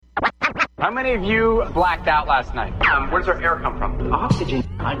How many of you blacked out last night? Where does our air come from? Oxygen.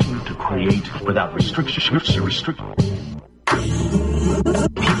 I came to create without restriction. People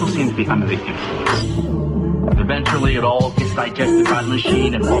seem to be under the influence. Eventually, it all gets digested by the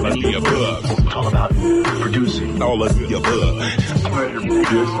machine and all of the above. It's all about producing. All of the above. I'm ready to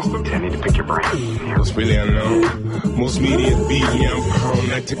produce. I need to pick your brain. What's really unknown? Most media BDM prone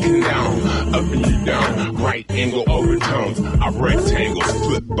not to condone. Up and you down, right angle overtones. I rectangles,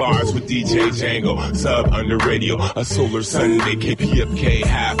 flip bars with DJ Django. Sub under radio, a solar Sunday. KPFK,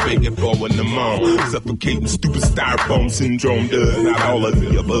 half baked blowing the moan. Suffocating stupid styrofoam syndrome does not all of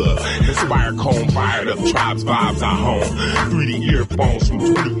the above. Inspire cone fired up tribes vibes I home. 3D earphones from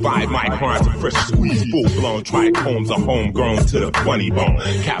 25 microns of fresh squeeze. Full blown trichomes are homegrown to the funny bone.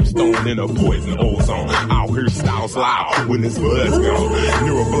 Capstone in a poison ozone. I'll hear styles loud when this buzz gone.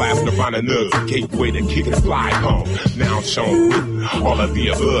 Neuroblast Nirvana nugs, a gateway to kick and fly home. Now shown with all of the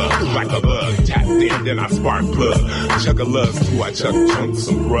above. Like a bug, tapped in, then I spark plug. Chuck a love too, I chuck chunks,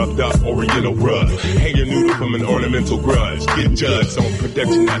 some grubbed up oriental rug. Hang your noodle from an ornamental grudge. Get judged on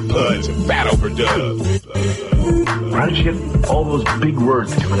production that pudge. Fat overdub. How did you get all those big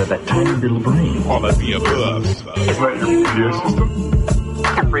words coming out of that tiny little brain? All of the above. It's right in your computer system.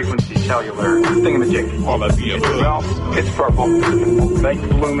 Frequency cellular thingamajig. All of the above. Well, it's purple. Night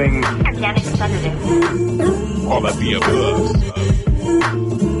blooming. Organic sedative. All of the above.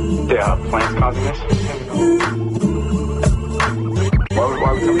 Yeah, plants causing this?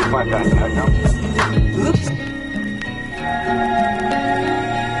 Why would somebody plant that? I don't know. Oops.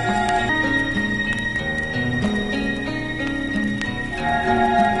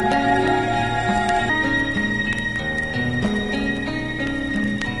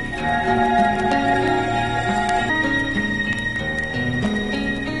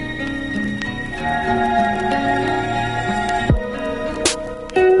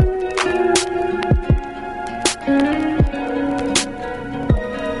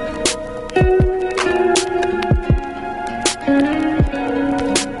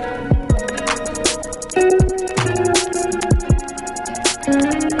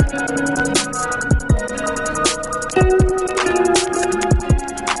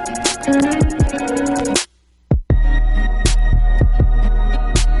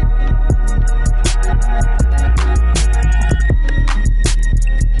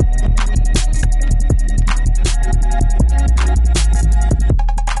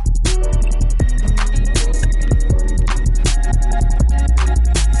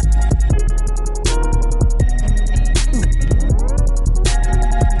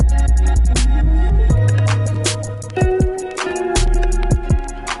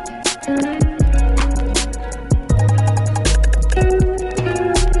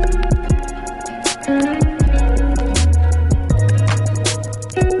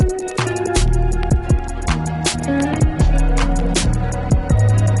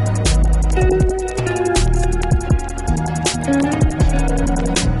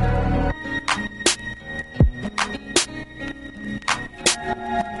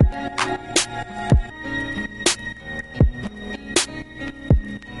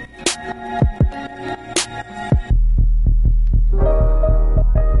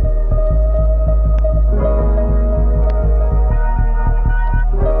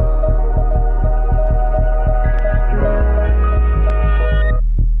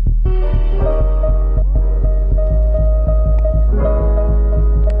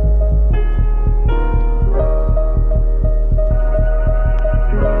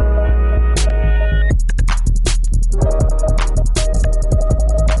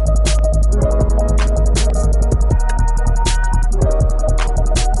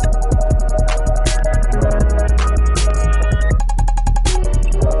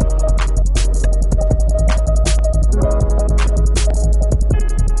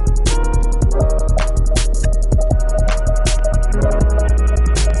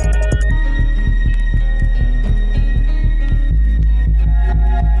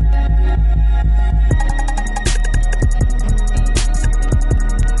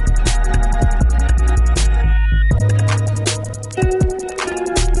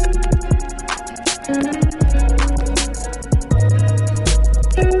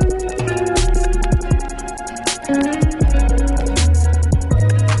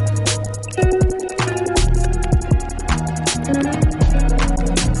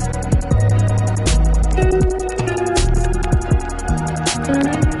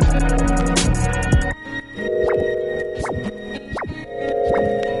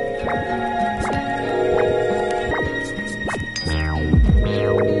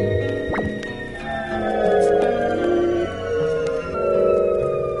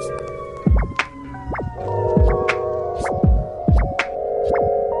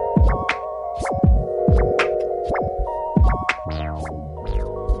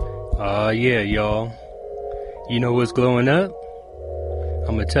 yeah, y'all. You know what's glowing up?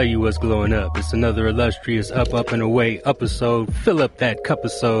 I'm gonna tell you what's glowing up. It's another illustrious Up and Away episode. Fill up that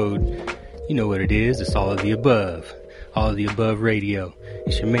cupisode. You know what it is. It's all of the above. All of the above radio.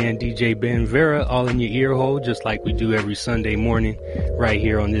 It's your man DJ Ben Vera, all in your ear hole, just like we do every Sunday morning, right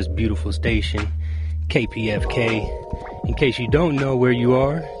here on this beautiful station, KPFK. In case you don't know where you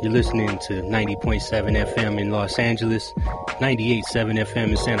are, you're listening to 90.7 FM in Los Angeles, 98.7 FM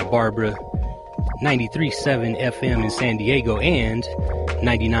in Santa Barbara, 93.7 FM in San Diego, and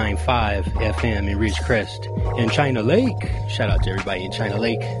 99.5 FM in Ridgecrest and China Lake. Shout out to everybody in China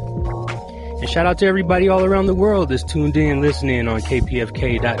Lake. And shout out to everybody all around the world that's tuned in, listening on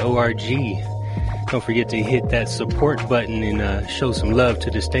kpfk.org. Don't forget to hit that support button and show some love to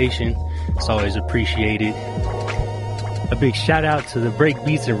the station. It's always appreciated. A big shout out to the Break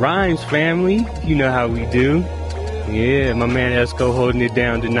Beats and Rhymes family. You know how we do. Yeah, my man Esco holding it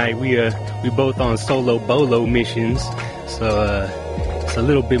down tonight. We both on solo bolo missions, so it's a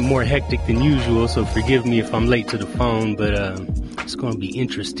little bit more hectic than usual. So forgive me if I'm late to the phone, but it's gonna be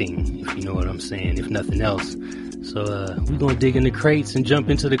interesting, if you know what I'm saying. If nothing else, so we're gonna dig in the crates and jump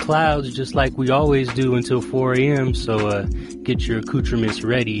into the clouds just like we always do until 4 a.m. So get your accoutrements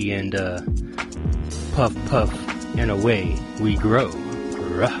ready and puff puff. And away we grow.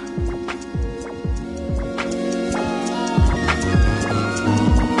 Rah.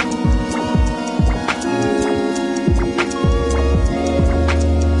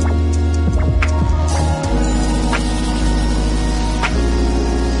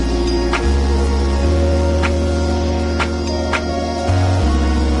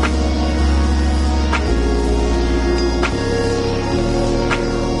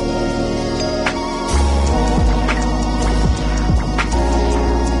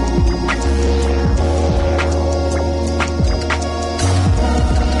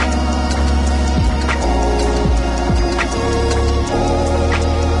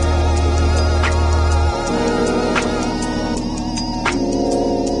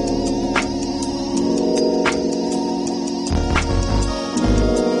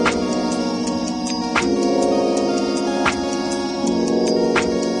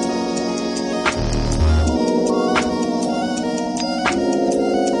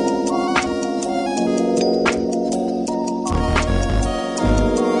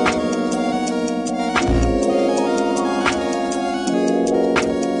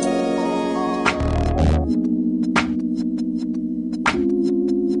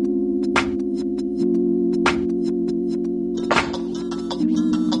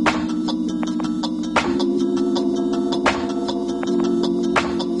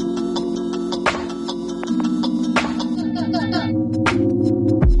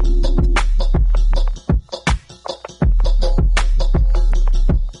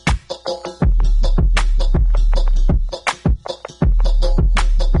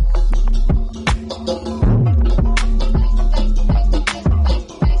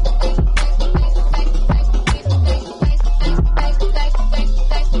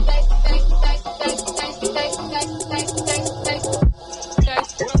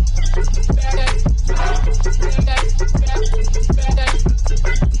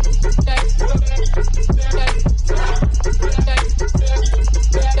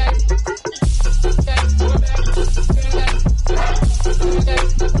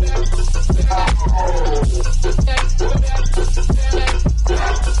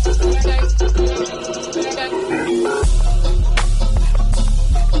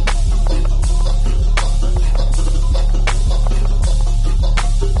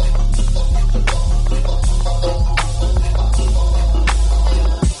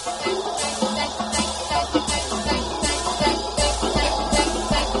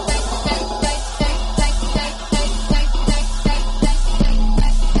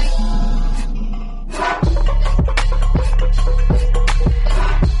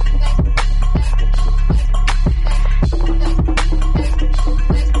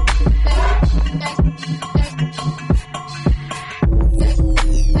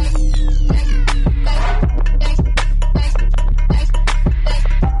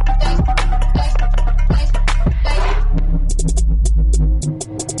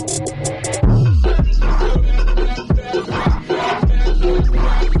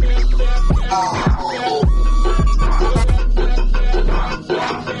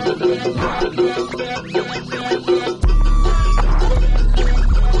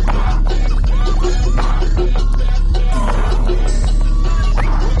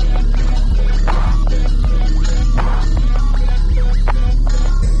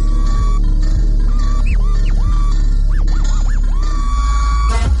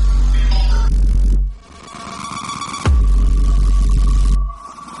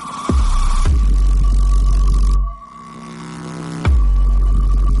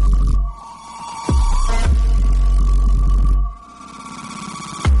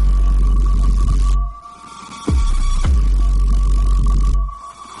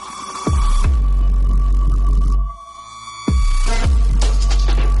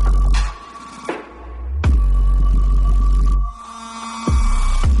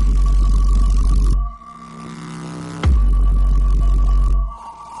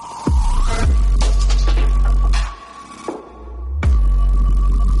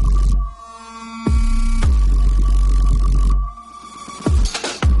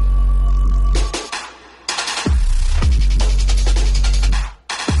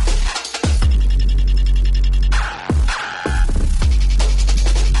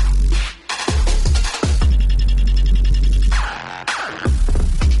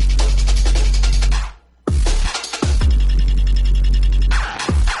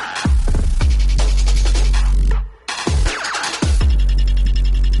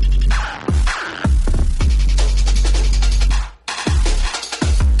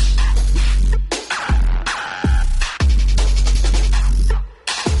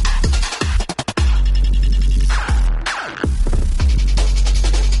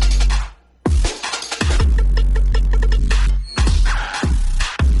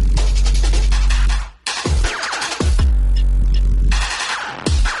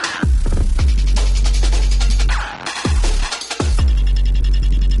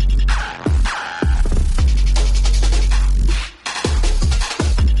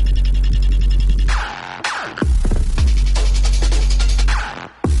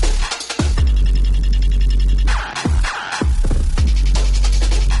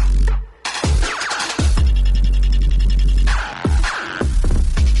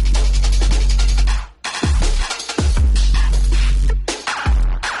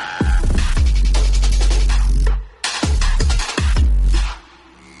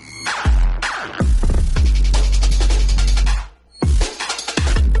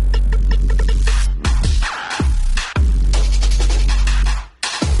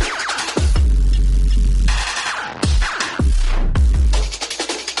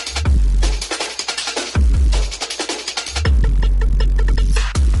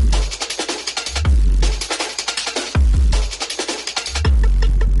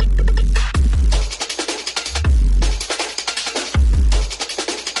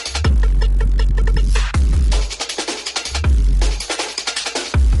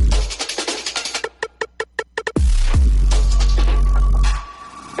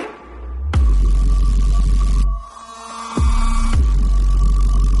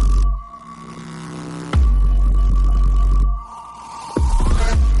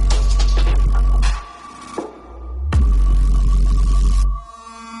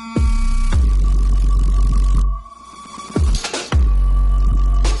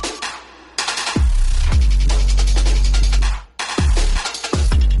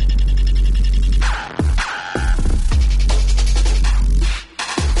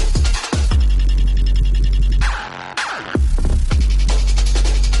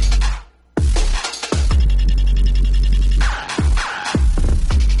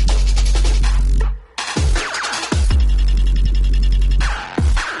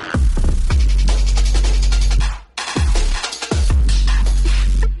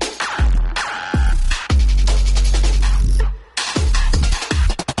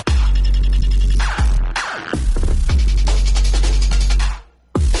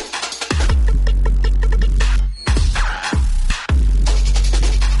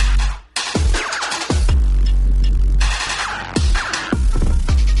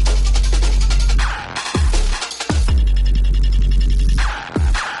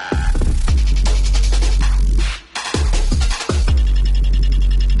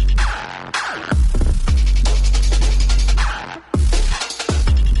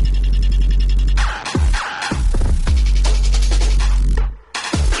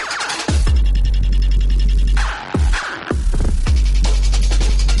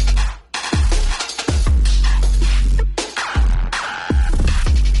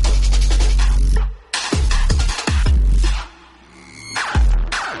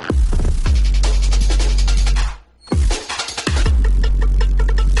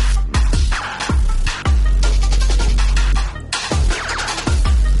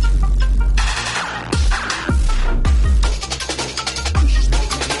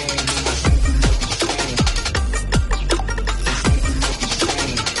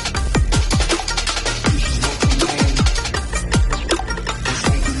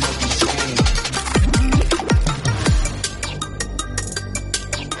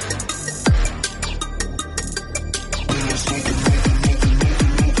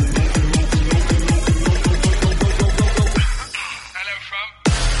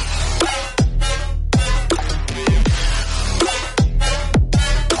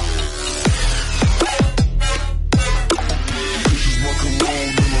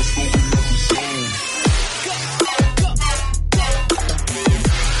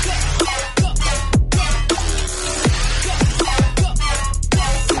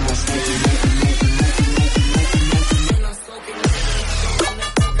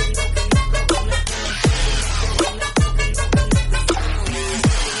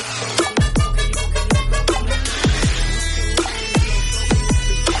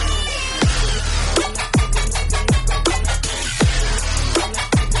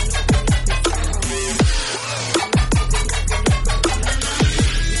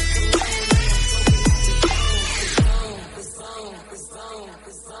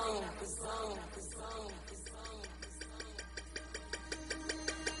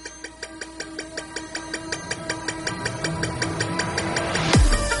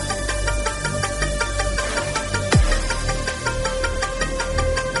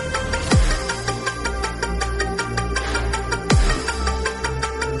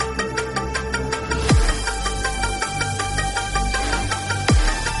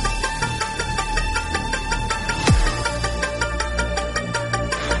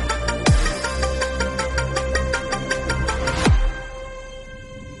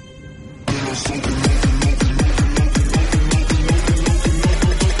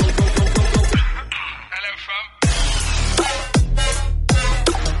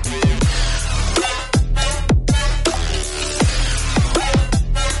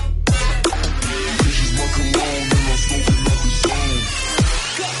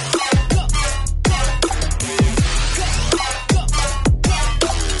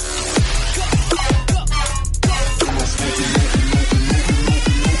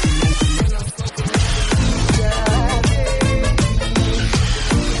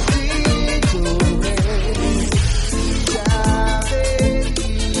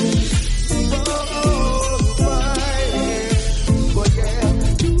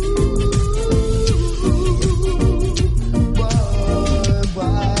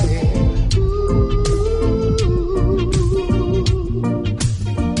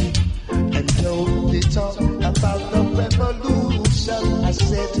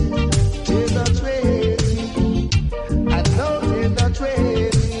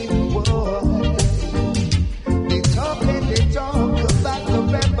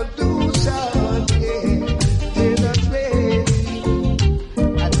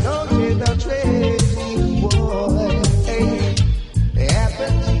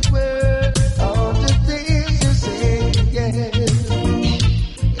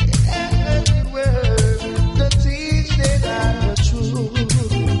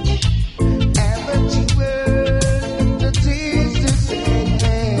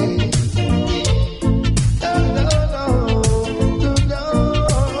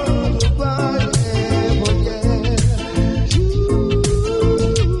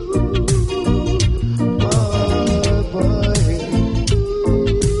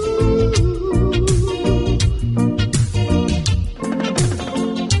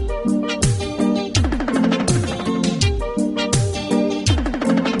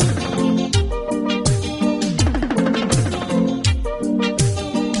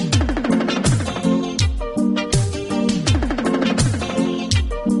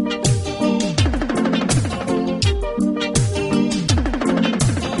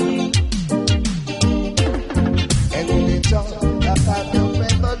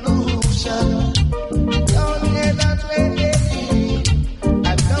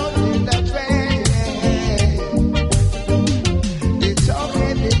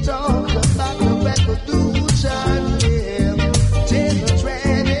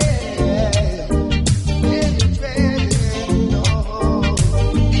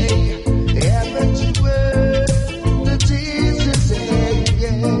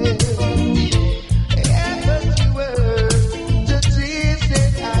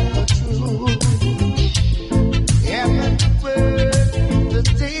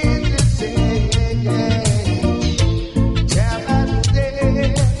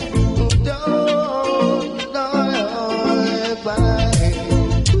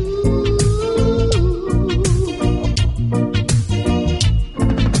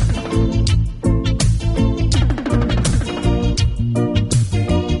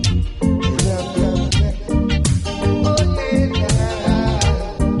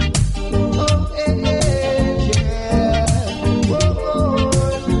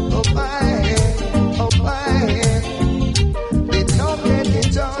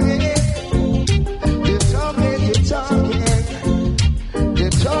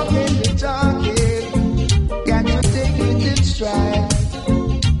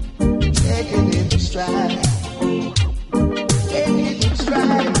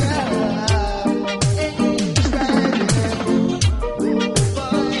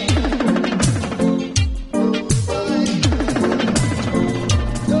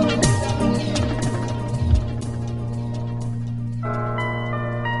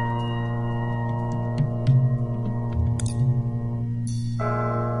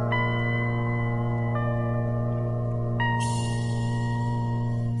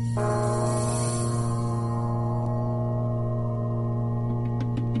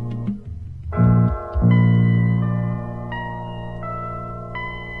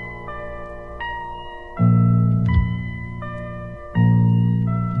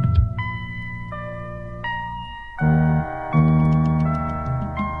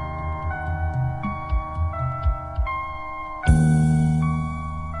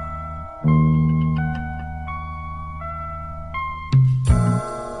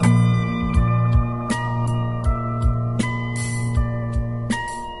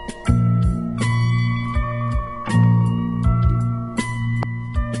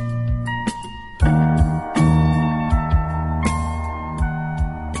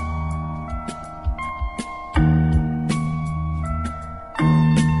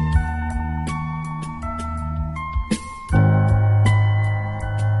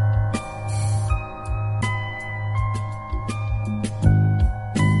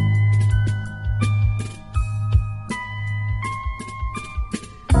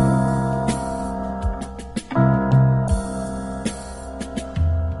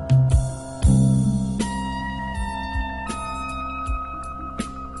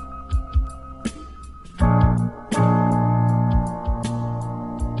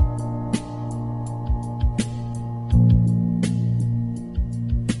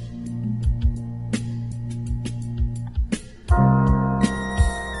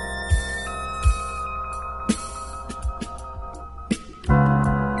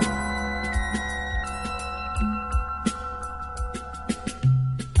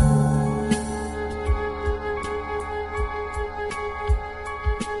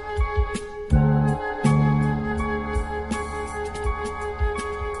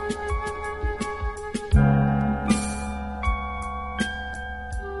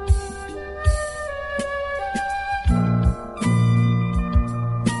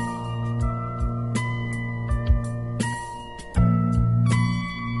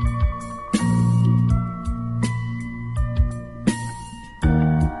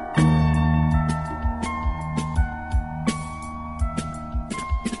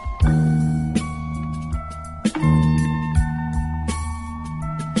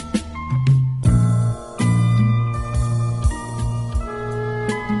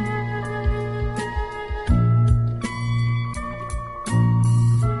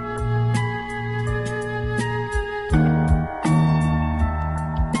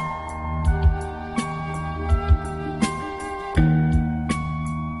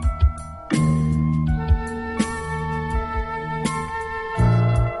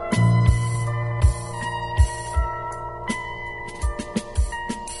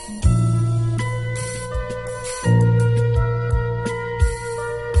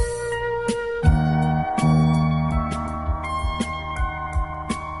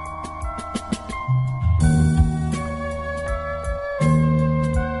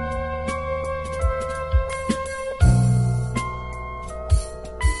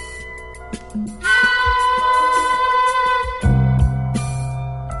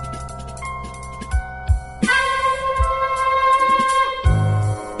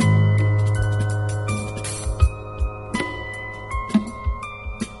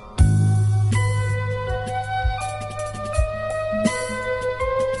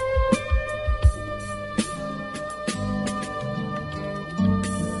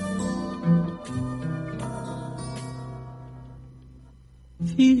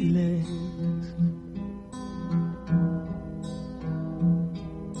 feelings,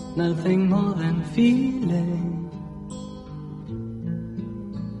 nothing more than feelings.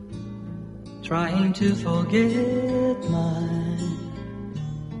 Trying to forget my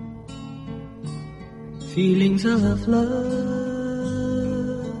feelings of love.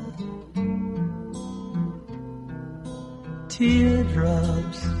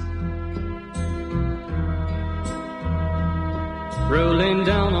 Teardrops rolling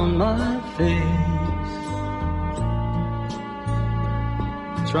down on my face,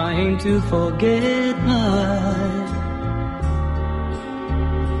 trying to forget my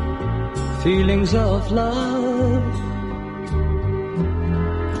feelings of love.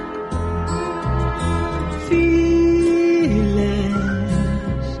 Feelings,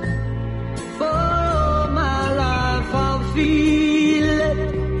 for my life I'll feel it.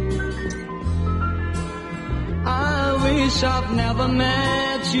 I wish I've never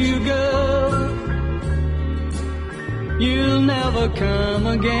met you, girl. You'll never come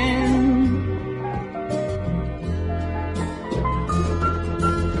again.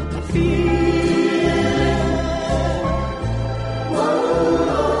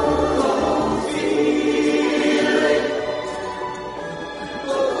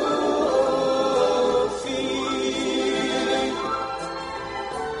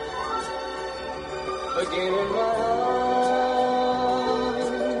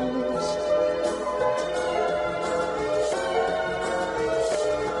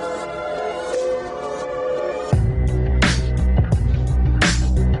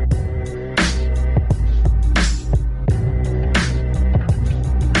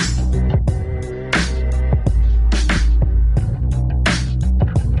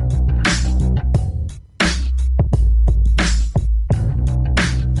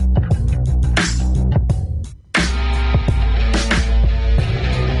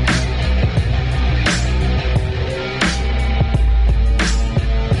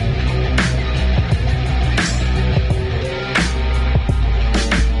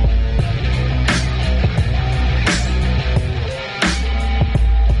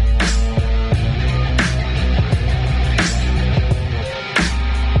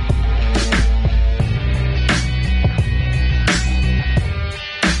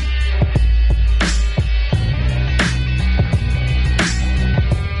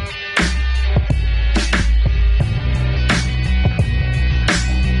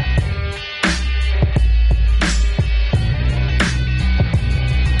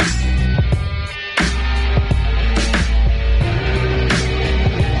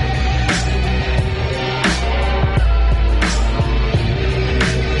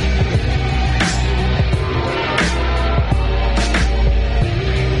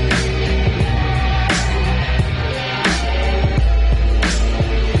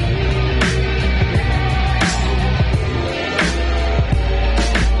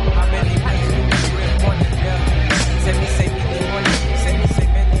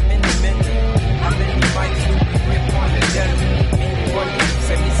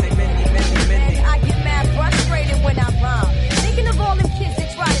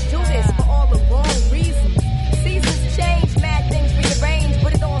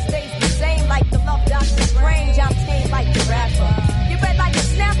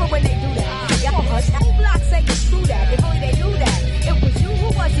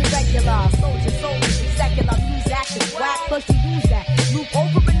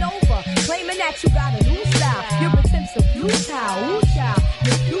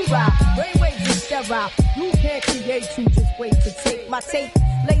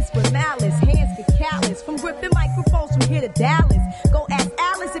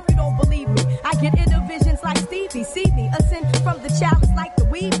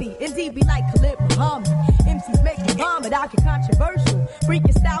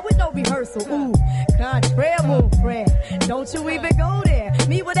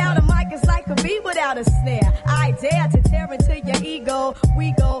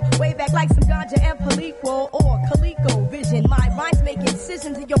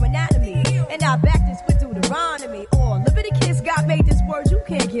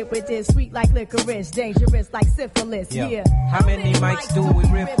 Dangerous like syphilis, yeah. How many mics do we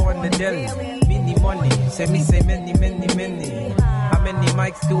rip on the deli? Many money, say many, many, many. How many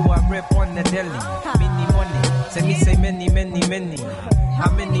mics do I rip on the deli? Many money, say many, many, many.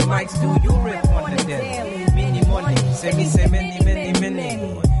 How many mics do you rip on the deli? Many money, say many, many,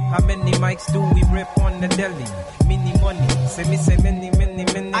 many. How many mics do we rip on the deli? Mini money, say many.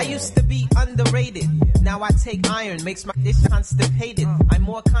 I used to be underrated. Now I take iron, makes my dish constipated. I'm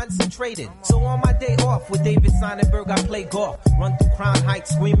more concentrated. So on my day off with David Sonnenberg, I play golf. Run through Crown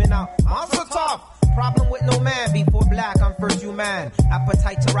Heights, screaming out, Monster Top! Problem with no man, before black, I'm first human.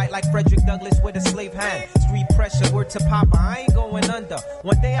 Appetite to write like Frederick Douglass with a slave hand. Street pressure, word to Papa, I ain't going under.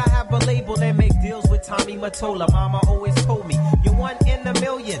 One day I have a label and make deals with Tommy Mottola. Mama always told me, you're 1 in a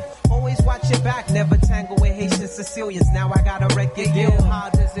million. Always watch your back, never tangle with Haitian Sicilians. Now I got a record deal, how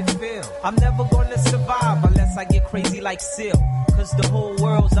does it feel? I'm never gonna survive unless I get crazy like Seal. Cause the whole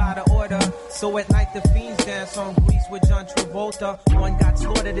world's out of order. So at night the fiends dance on Grease with John Travolta. One got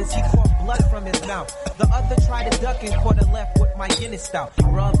slaughtered as he caught blood from his mouth. The other tried to duck and caught a left with my Guinness stout.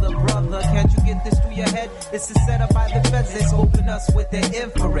 Brother, can't you get this through your head? This is set up by the feds, they scoping us with their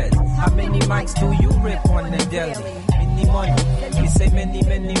infrared. How many mics do you rip on the deli? Many money, we say many.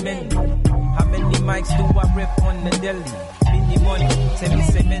 How many mics do I rip on the deli? Many money,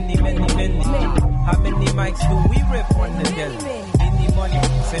 say many. How many mics do we rip on the deli? Many money,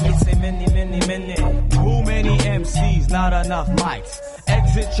 say many. Too many MCs, not enough mics.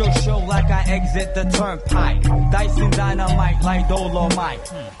 Exit your show like I exit the turnpike. Dyson Dynamite like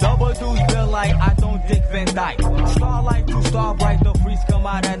Dolomite. Double dudes bill like I don't Dick Van Dyke. Starlight to Starbright, the freaks come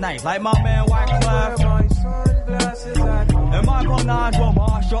out at night. Like my man Wyclef. And my Bonanza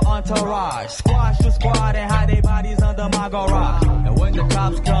Marshall Entourage. Squash the squad and hide their bodies under my garage. And when the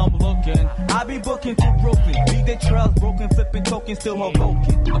cops come looking, I be booking through Brooklyn. Leave their trails broken, flipping tokens, still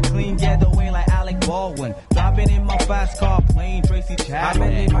Hoboken. A clean getaway like Alec Baldwin. Driving in my fast car, playing Tracy Chapman. How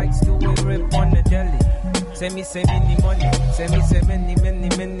many mics do we rip on the deli? Say many money. Say many.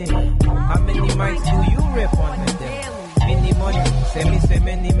 How many mics do you rip on the deli? Many money. Say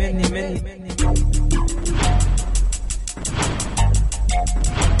many.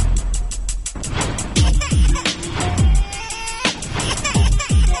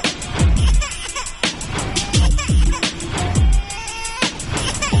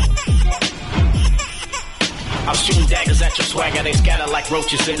 I'm shooting daggers at your swagger, they scatter like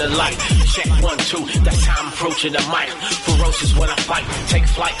roaches in the light. Check 1, 2, that's how I'm approaching the mic. Ferocious when I fight, take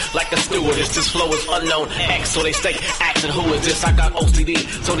flight like a stewardess. This flow is unknown X, so they stay asking who is this? I got OCD,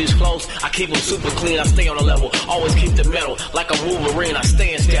 so these flows, I keep them super clean. I stay on the level, always keep the metal like a Wolverine. I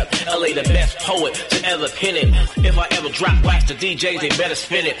stay in step, LA the best poet to ever pen it. If I ever drop wax to DJs, they better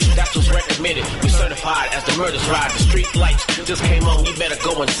spin it. That's what's recommended. We certified as the murders ride. The street lights just came on, you better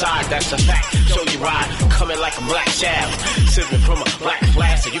go inside. That's a fact. Show you ride, coming like a black shaft, sipping from a black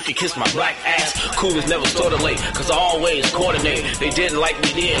flask, so you can kiss my black ass. Coolers never sorta late, cause I always coordinate. They didn't like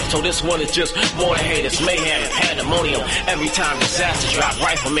me then, so this one is just more than hate. It's mayhem, pandemonium. Every time disaster drop,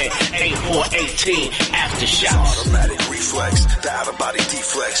 rifleman, 8418, aftershocks. Automatic reflex, the outer body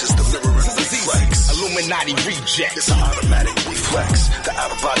deflex is the mirror of the reflex. Illuminati reject. It's an automatic reflex, the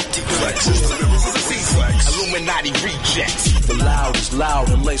outer body deflex is the mirror of the reflex. Illuminati rejects. The loud is loud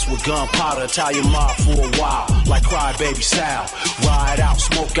and laced with gunpowder. Italian mob for a while, like crybaby sound. Ride out,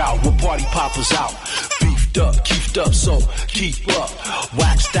 smoke out, with party poppers out. Beefed up, keefed up, so keep up.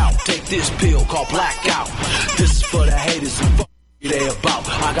 Waxed out, take this pill called blackout. This is for the haters and fuck they about.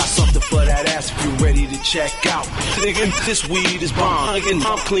 I got something for that ass if you ready to check out. Nigga, this weed is bomb. Nigga,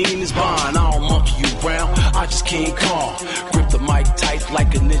 I'm clean as bond. I don't monkey you around, I just King Kong. Grip the mic tight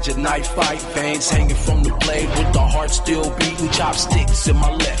like a ninja knife fight. Veins hanging from the blade with the heart still beating. Chopsticks in my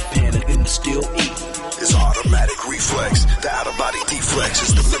left hand and still eating. It's automatic reflex, the outer body deflex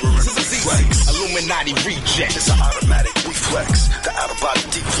is the mirror of the reflex. Illuminati reject. It's an automatic reflex, the outer body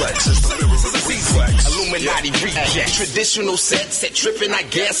deflex is the mirror of the reflex. Illuminati reject. Traditional set tripping, I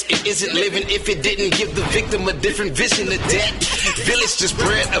guess. It isn't living if it didn't give the victim a different vision of death. Village just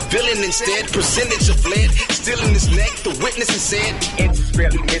bred a villain instead. Percentage of lead still in his neck. The witness is said, it's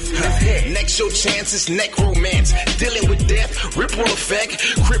barely missing his head. Next show chances, neck romance. Dealing with death, ripple effect.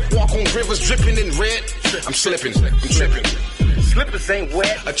 Crip walk on rivers dripping in red. I'm slipping, I'm tripping. Slippers ain't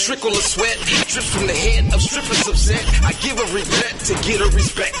wet. A trickle of sweat drips from the head of strippers upset. I give a regret to get a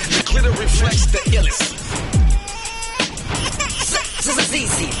respect. The glitter reflects the illest.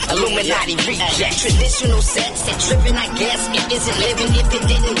 Easy. Illuminati reject. Traditional sets that tripping, I guess. It isn't living if it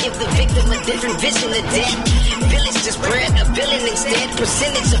didn't give the victim a different vision of death. Village just bred a villain instead.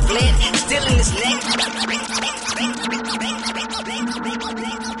 Percentage of lead still in his neck.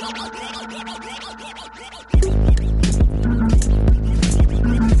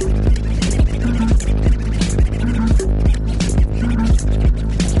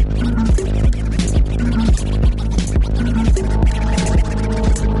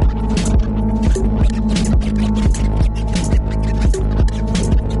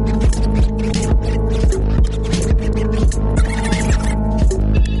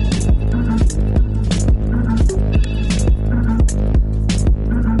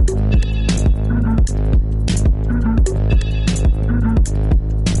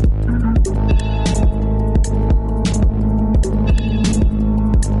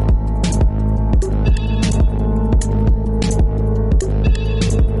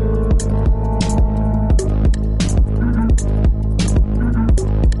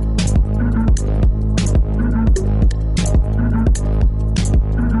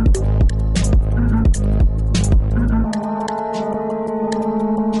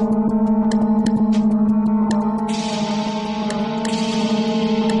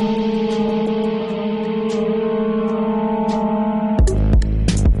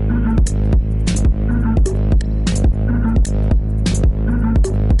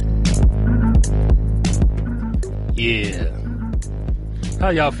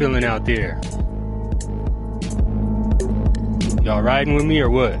 y'all feeling out there? Y'all riding with me or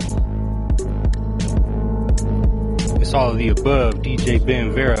what? It's all of the above. DJ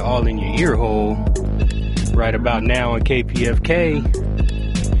Ben Vera all in your ear hole. Right about now on KPFK.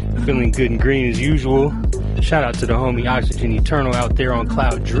 Feeling good and green as usual. Shout out to the homie Oxygen Eternal out there on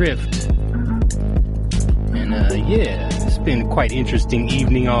Cloud Drift. And yeah, it's been quite interesting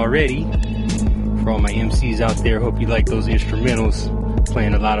evening already. For all my MCs out there, hope you like those instrumentals.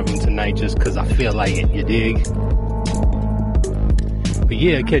 Playing a lot of them tonight just because I feel like it, you dig? But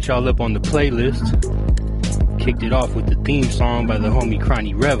yeah, catch y'all up on the playlist. Kicked it off with the theme song by the homie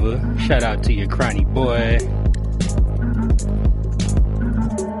Cronny Reva. Shout out to your Cronny boy.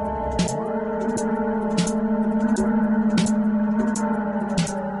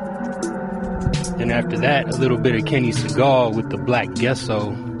 Then after that, a little bit of Kenny Segal with the Black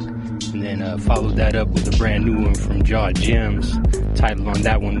Gesso. And then followed that up with a brand new one from Jaw Gems. Title on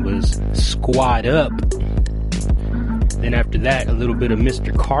that one was Squad Up. Then after that, a little bit of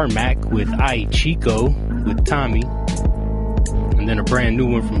Mr. Carmack with I Chico with Tommy. And then a brand new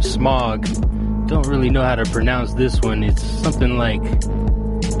one from Smog. Don't really know how to pronounce this one. It's something like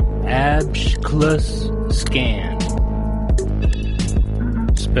Abschluss Scan.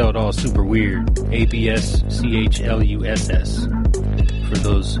 Spelled all super weird. ABSCHLUSS. For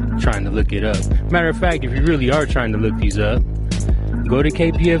those trying to look it up. Matter of fact, if you really are trying to look these up, go to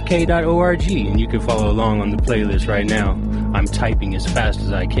kpfk.org and you can follow along on the playlist right now. I'm typing as fast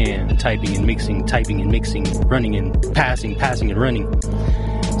as I can. Typing and mixing, running and passing and running.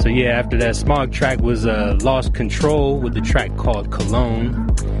 So yeah, after that Smog track was Lost Control with the track called Cologne.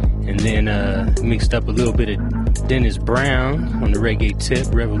 And then mixed up a little bit of Dennis Brown on the reggae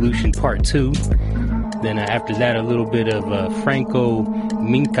tip, Revolution Part 2. Then after that, a little bit of Franco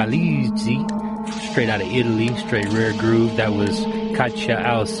Mincalizzi, straight out of Italy, straight rare groove. That was Caccia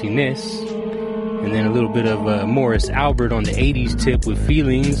al Cines. And then a little bit of Morris Albert on the 80s tip with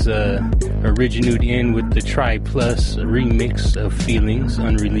Feelings, originated in with the Tri Plus remix of Feelings,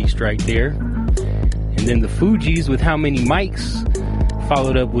 unreleased right there. And then the Fugees with How Many Mics,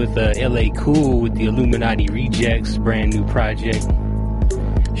 followed up with LA Cool with the Illuminati Rejects, brand new project.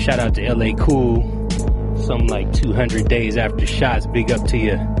 Shout out to LA Cool. Something like 200 days after shots. Big up to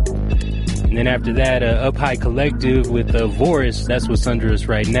you. And then after that, Up High Collective with Voris. That's what's under us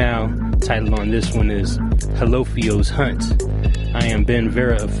right now. Title on this one is Halofio's Hunt. I am Ben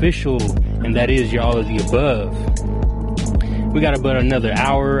Vera Official, and that is your All of the Above. We got about another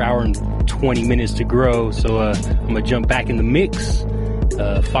hour and 20 minutes to grow, so I'm going to jump back in the mix.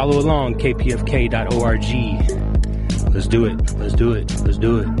 Follow along, kpfk.org. Let's do it. Let's do it. Let's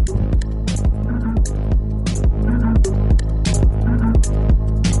do it.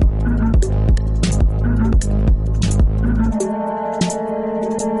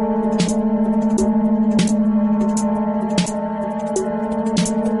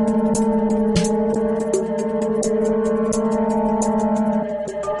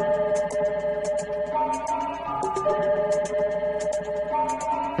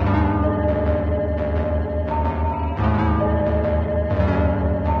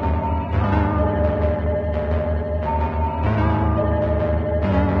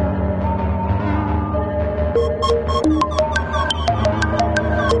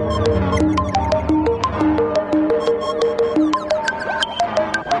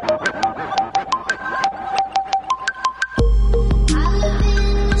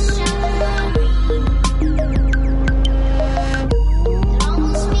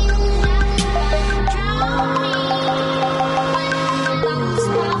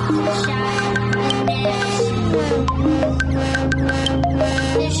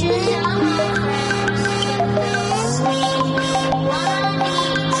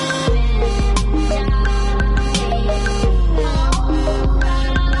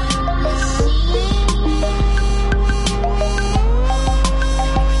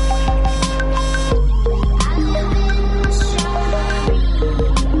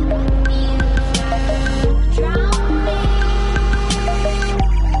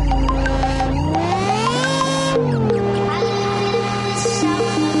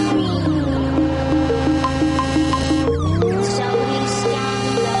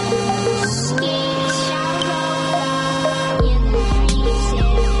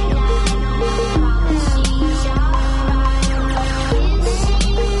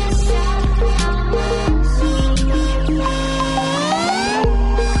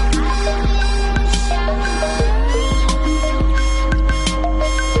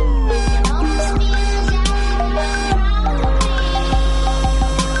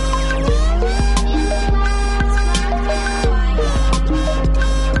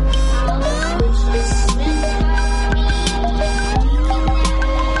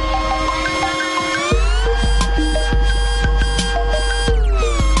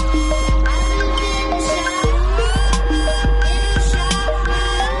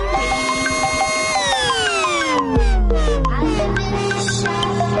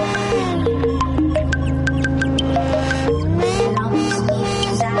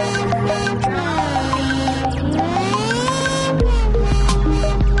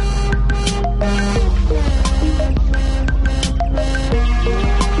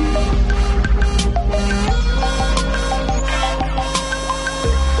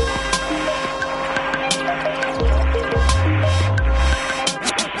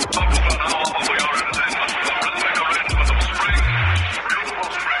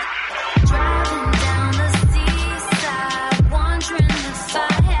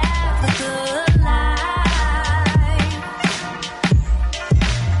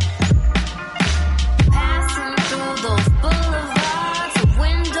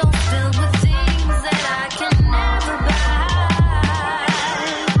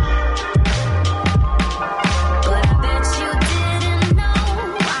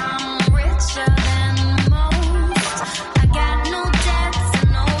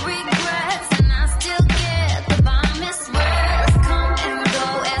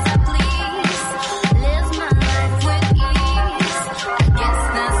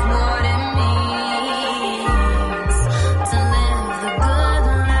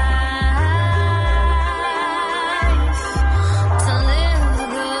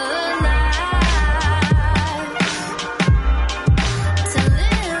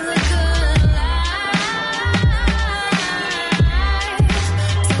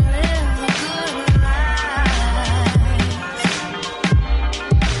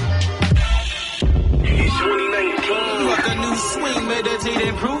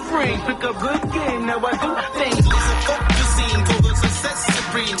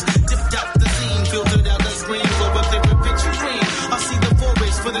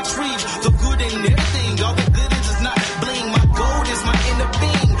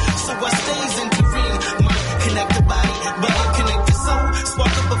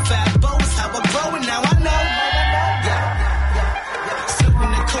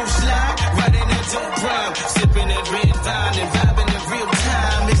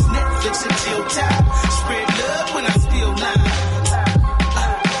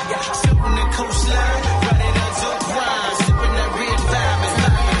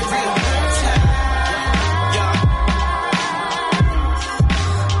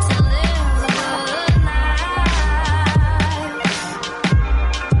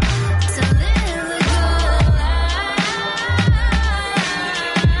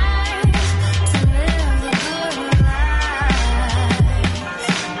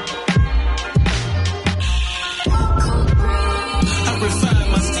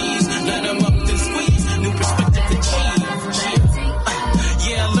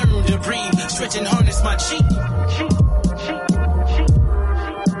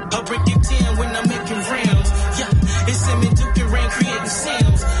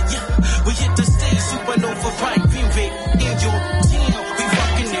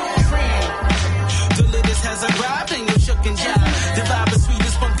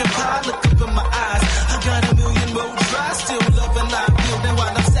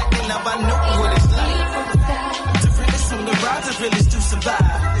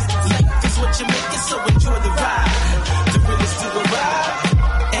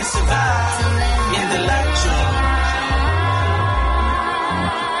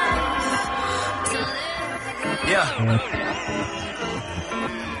 Yeah.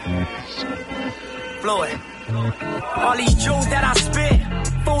 Floyd. All these jewels that I spit,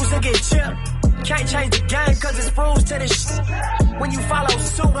 fools that get chipped. Can't change the game cause it's rules to this shit. When you follow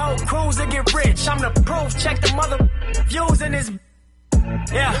suit, whole crews that get rich. I'm the proof, check the mother views in this.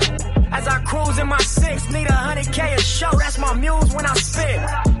 Yeah, as I cruise in my six, need 100K a show, that's my muse when I spit.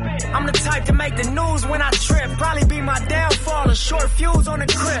 I'm the type to make the news when I trip. Probably be my downfall, a short fuse on the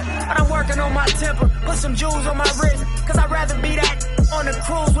crib. But I'm working on my temper, put some jewels on my wrist. Cause I'd rather be that on the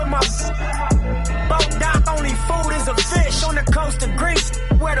cruise with my boat dock, only food is a fish. On the coast of Greece,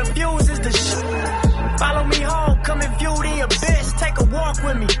 where the views is the shit. Follow me home, come and view the abyss. Take a walk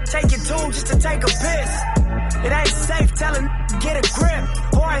with me, take your tube just to take a piss. It ain't safe telling get a grip.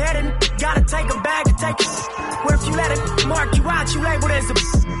 Hard-headed gotta take a bag to take it. What if you let it mark you out, you labeled as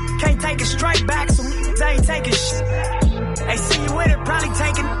a can't take it straight back, so they ain't taking shit. They see you with it, probably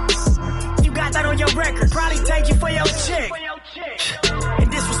taking. You got that on your record, probably take you for your chick.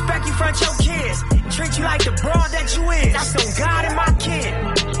 And disrespect you front your kids. And treat you like the broad that you is. That's on God and my kid.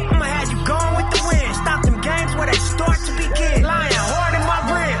 I'ma have you going with the wind. Stop them games where they start to begin. Lying hard in my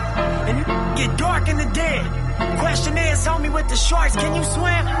rib. And you get dark in the dead. Question is, homie with the shorts, can you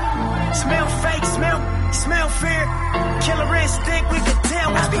swim? Smell fake, smell fear. Killer instinct, we could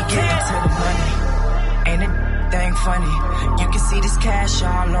tell what's I be getting to the money. Ain't a thing funny. You can see this cash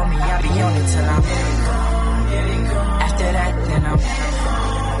all on me. I be on it till I'm after that, then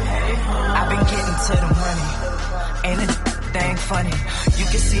I've been getting to the money. Ain't a thing funny. You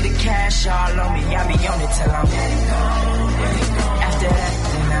can see the cash all on me. I be on it till I'm after that,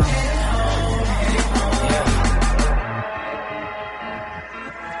 then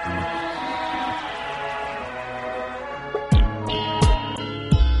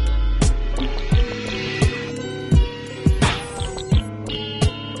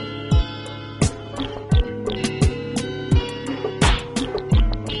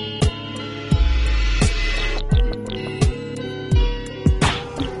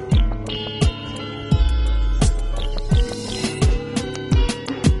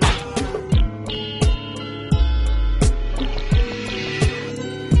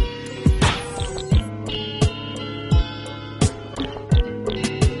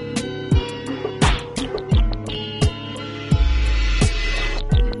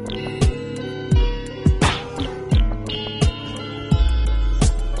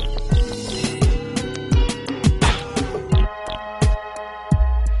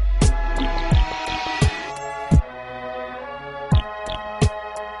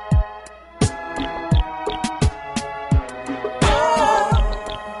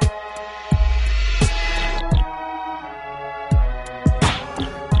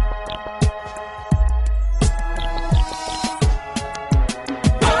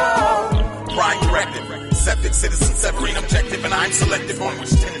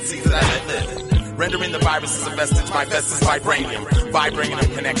my vest is vibranium, vibrating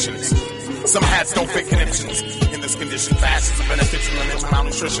of connections. Some hats don't fit connections. In this condition, fast is a beneficial limit to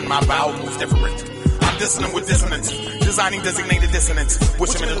malnutrition. My bowel moves different. I'm dissonant with dissonance, designing designated dissonance.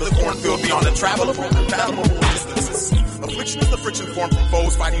 Wish him into the cornfield beyond the travelable, unfathomable distances. Affliction is the friction formed from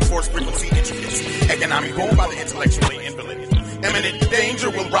foes fighting force frequency intricates. Economic boom by the intellectually invalid. Imminent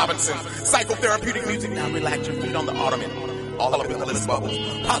danger, Will Robinson. Psychotherapeutic music, now relax your feet on the ottoman. All up in the list bubbles.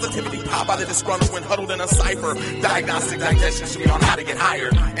 Positivity pop by the disgruntled when huddled in a cipher. Diagnostic digestion should be on how to get higher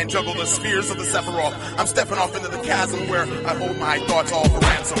and juggle the spheres of the Sephiroth. I'm stepping off into the chasm where I hold my thoughts all for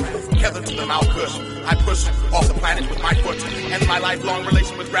ransom. Tethered to the Mount Kush, I push off the planet with my foot and my lifelong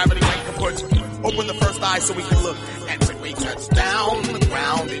relation with gravity went kaput. Open the first eye so we can look, and when we touch down the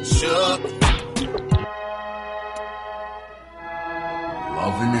ground, it shook.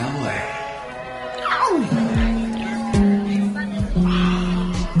 Love in LA.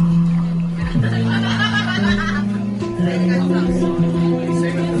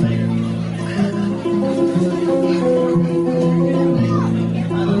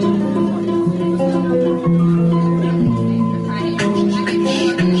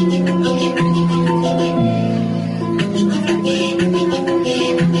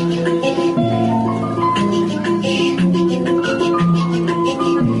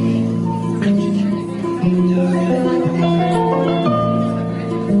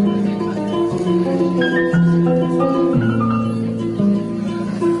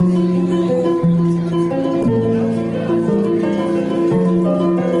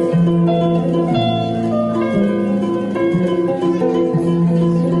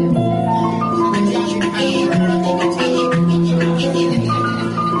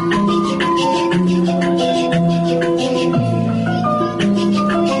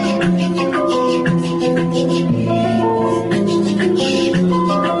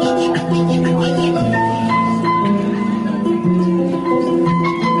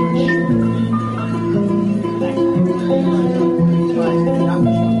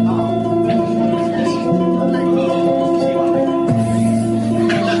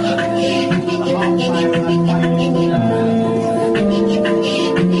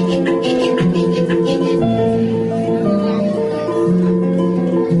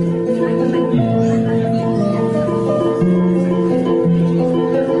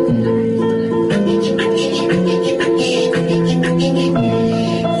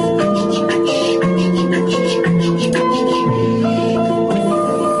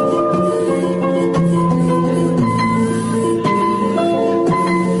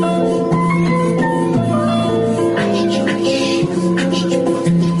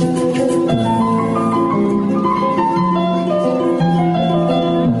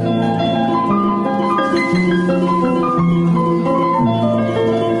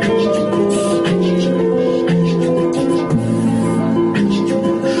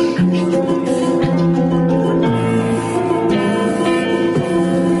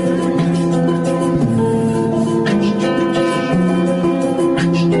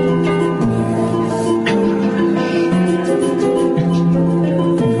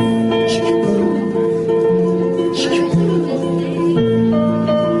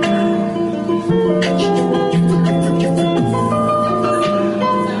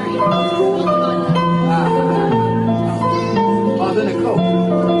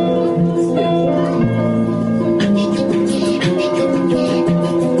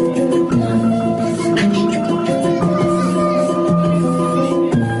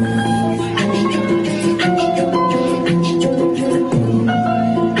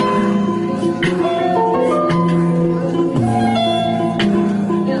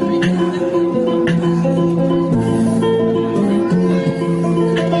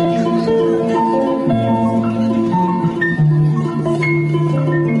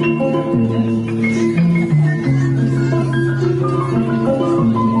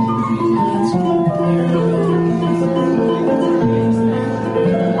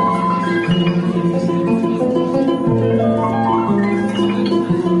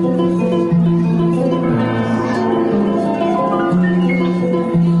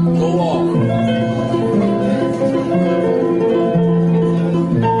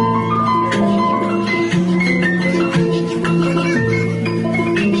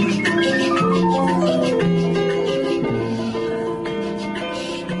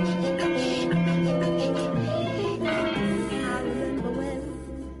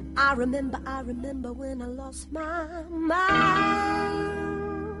 remember when I lost my mind.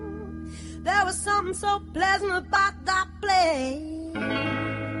 There was something so pleasant about that place.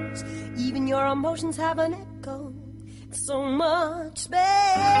 Even your emotions have an echo, so much space.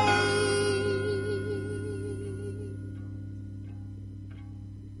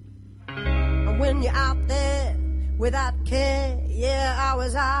 When you're out there without care, yeah, I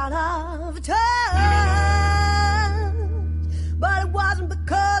was out of touch. But it wasn't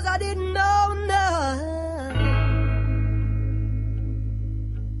because I didn't know enough.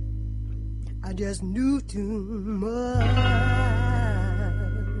 I just knew too much.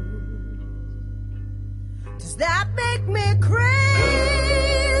 Does that make me crazy?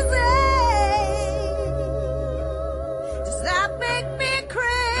 Does that make me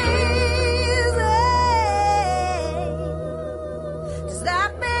crazy? Does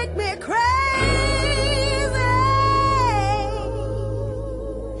that make me crazy?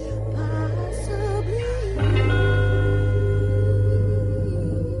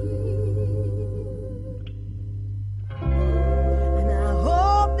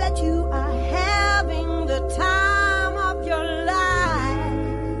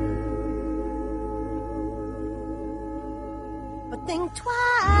 Think twice.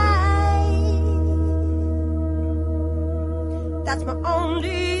 That's my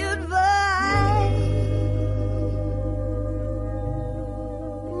only advice.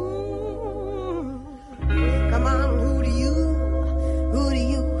 Come on, who do you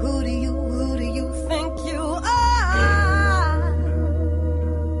think you are?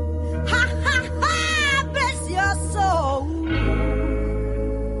 Ha ha ha! Bless your soul.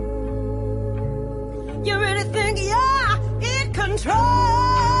 You really think you're in control?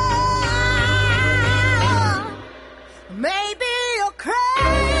 Maybe you're crazy.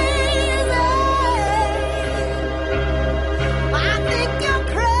 I think you're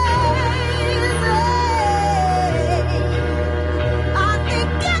crazy. I think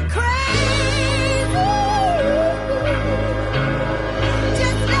you're crazy.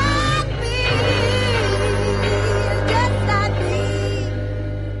 Just like me. Just like me.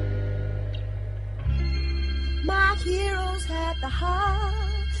 My heroes had the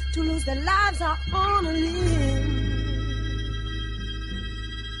heart to lose their lives out on a limb.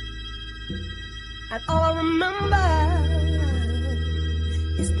 And all I remember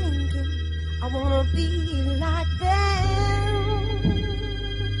is thinking I wanna be like them.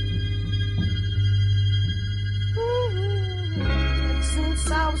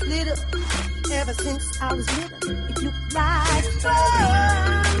 Ever since I was little, it looked like fun.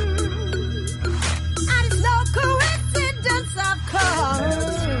 And it's no coincidence I've come.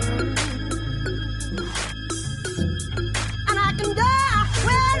 And I can die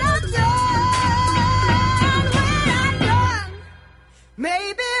when I'm done.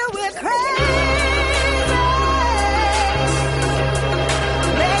 Maybe we're crazy.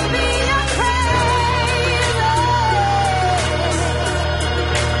 Maybe you're crazy.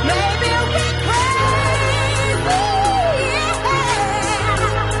 Maybe we're crazy.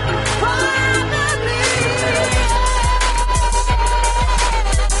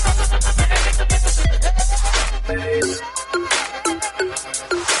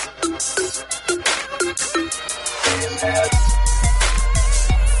 Yeah.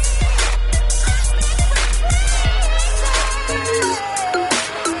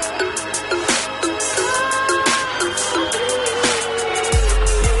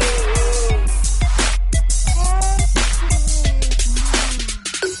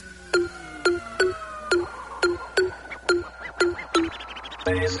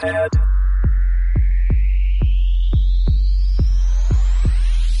 Basehead.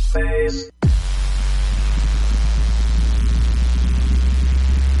 Base.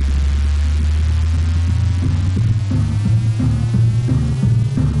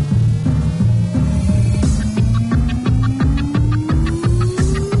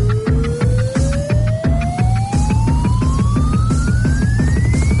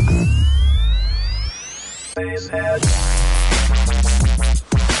 Basehead.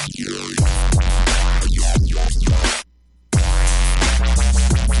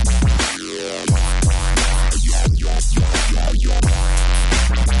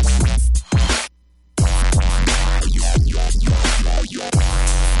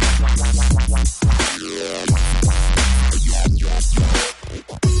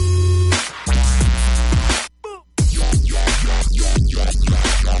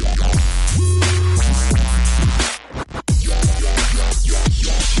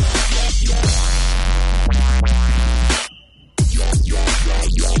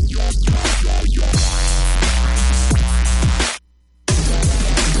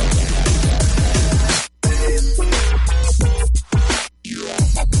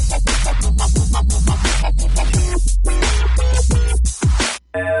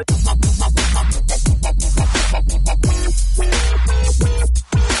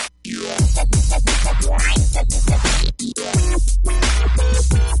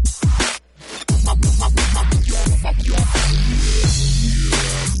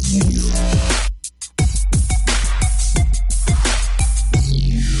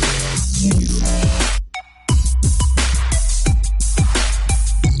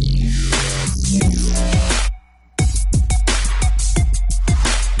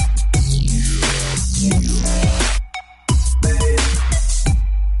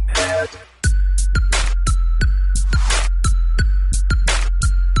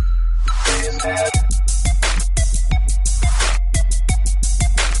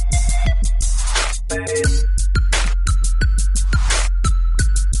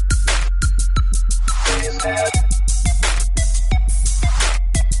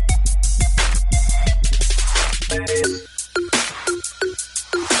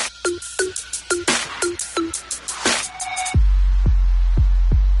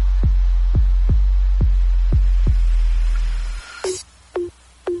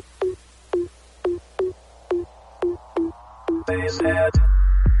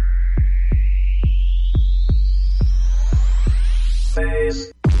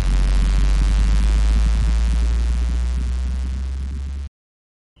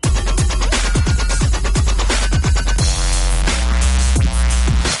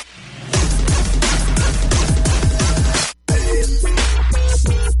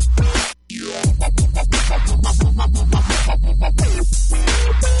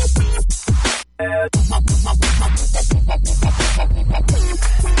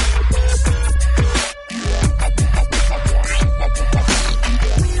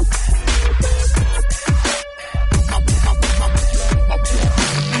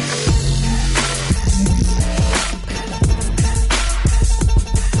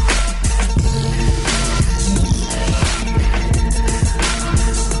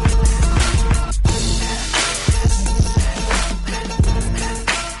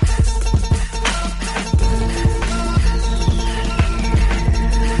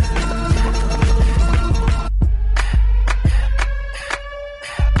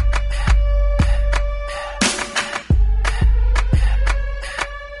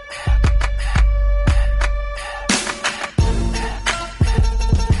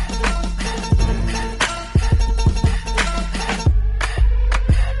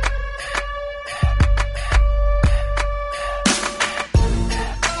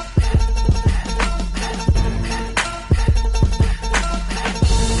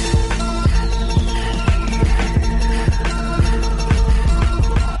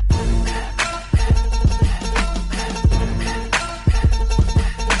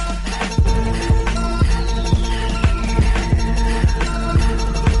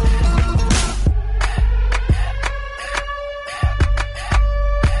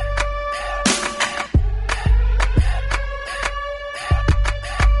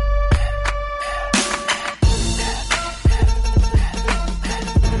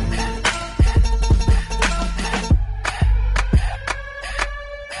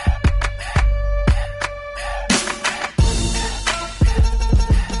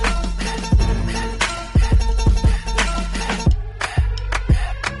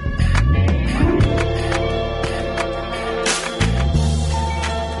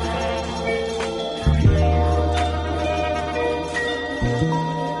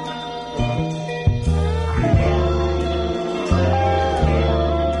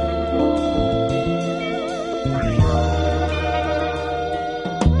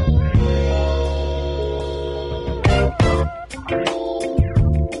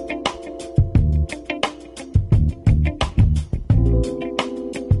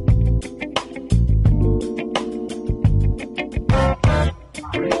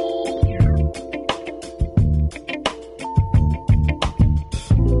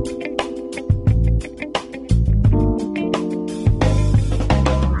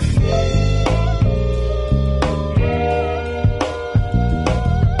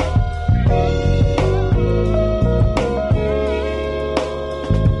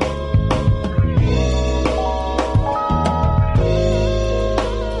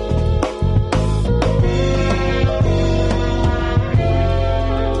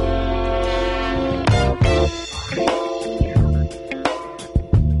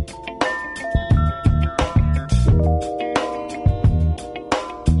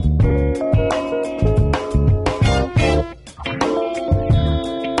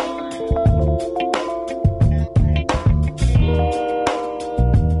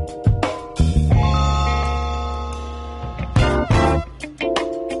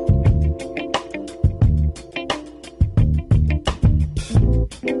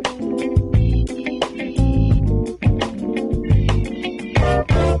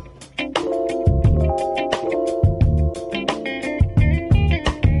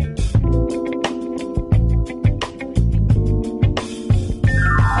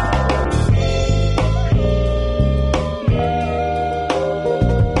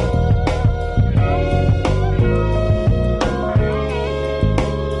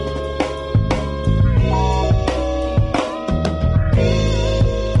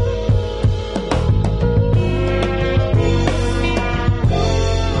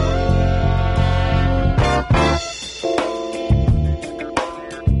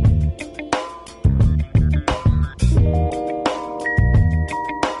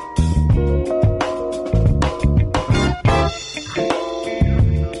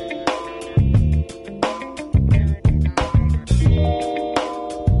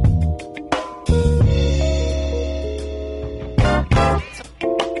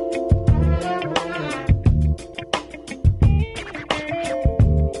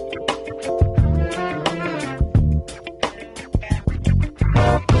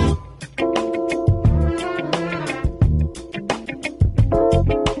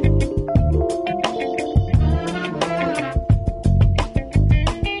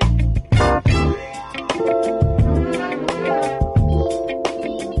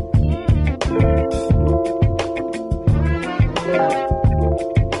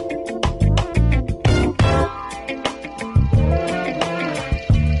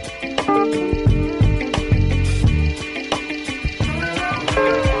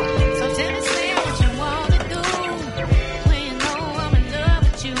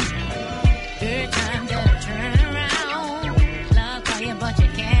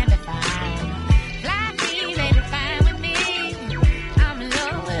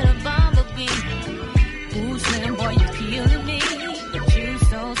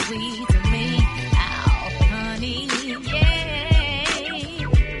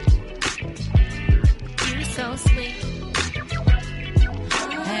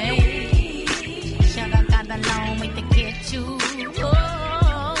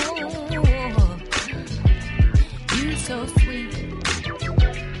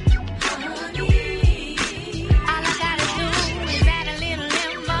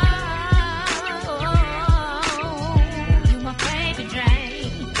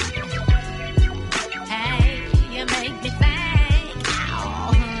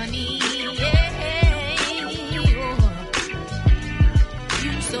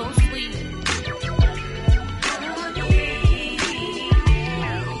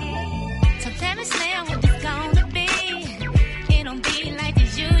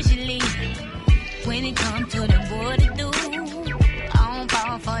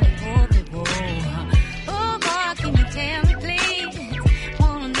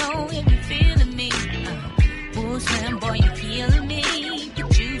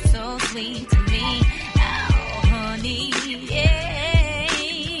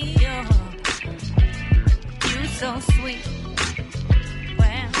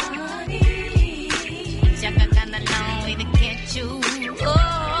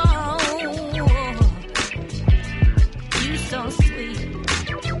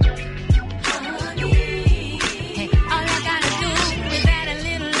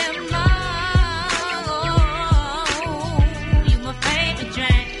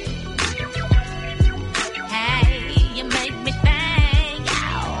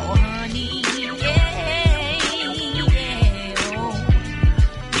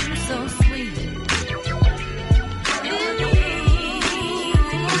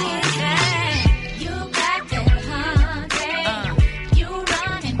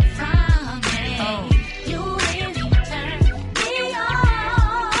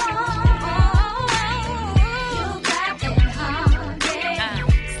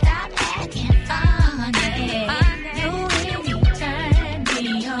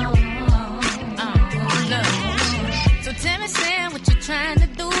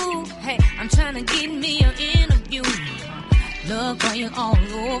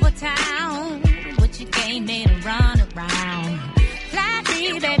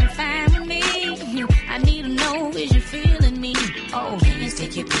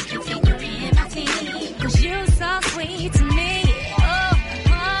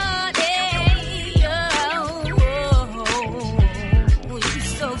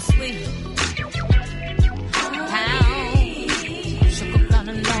 sweet. How sugar got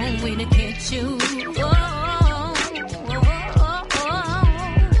a long way to get you. Oh,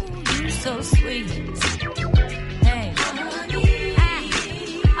 you so sweet. Hey,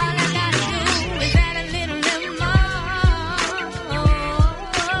 all I gotta do is add a little more.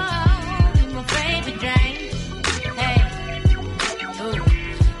 My favorite drink. Hey, ooh,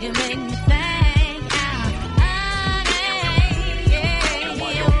 you make me think.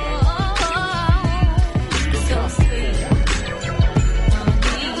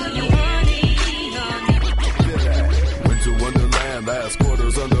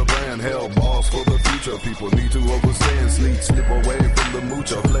 People need to overstand, sleep, slip away from the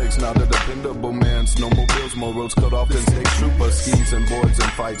moocher. Flex, not a dependable man. No more bills, more roads cut off and state trooper. Skis and boards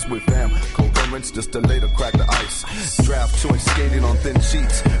and fights with fam. Co-currents just delay to crack the ice. Draft choice, skating on thin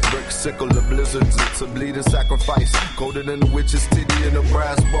sheets. Brick, sickle, the blizzards, it's a bleeding sacrifice. Colder than the witch's titty in a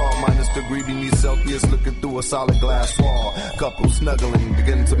brass ball. Minus the greedy me Celsius looking through a solid glass wall. Couple snuggling,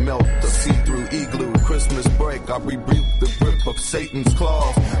 begin to melt the see-through igloo. Christmas break, I rebuke the grip of Satan's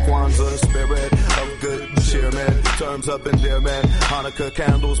claws. Kwanzaa, spirit of good cheer, man. Terms up in there, man. Hanukkah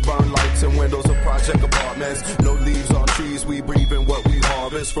candles burn lights in windows of project apartments. No leaves on trees, we breathe in what we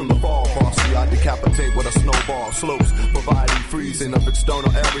harvest from the fall. Frosty, I decapitate with a snowball. Slopes providing freezing of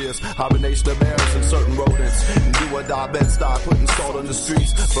external areas. Hibernation of bears and certain rodents. Do or die, bed start putting salt on the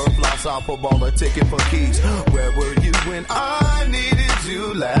streets. Burn flies out for ball, a ticket for keys. Where were you when I needed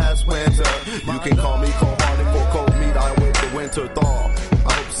you last winter? You can call me cold-hearted for cold meat. I wait the winter thaw.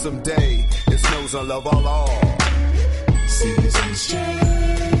 I hope someday it snows on love all. Seasons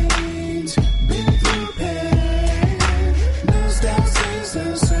change, been through pain. No style stays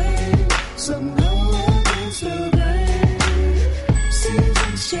the same. Some go against the grain.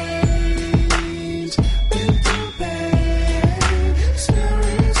 Seasons change, been through pain. Still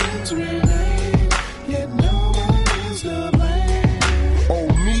reasons remain, yet no one is to blame. Oh,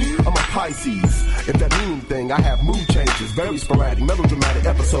 me? I'm a Pisces. If that mean thing, I have mood changes, very sporadic, melodramatic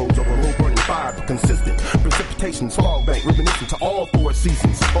episodes over a low burning fire, but consistent. Precipitation, smog bank, reminiscent to all 4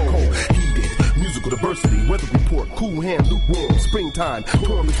 seasons. Cold, heated, musical diversity, weather report, cool hand, lukewarm, springtime,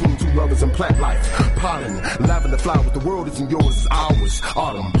 torn between 2 lovers and plant life. Pollen, lavender flowers, the world isn't yours, it's ours.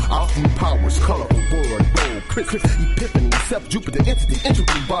 Autumn, alchemy powers, colorful, born, bold, crisp, epiphany, self Jupiter entity,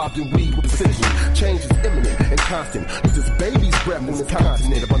 intricately bobbed and weaved with precision. Change is imminent and constant. Uses baby's breath on the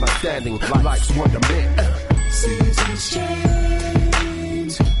continent of understanding, life's wonderment. Seasons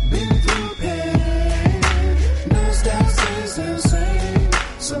change, been through pain. No style stays the same.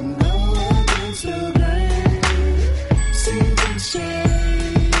 Some go against the grain. Seasons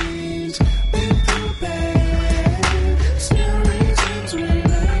change, been through pain. Still reasons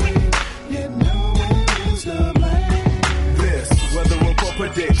remain, yet no one is to blame. This weather report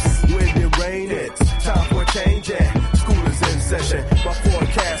predicts wind and rain. It's time for change. School is in session. My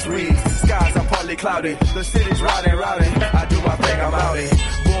forecast reads skies are partly cloudy. The city's rowdy. I do my thing, I'm outie.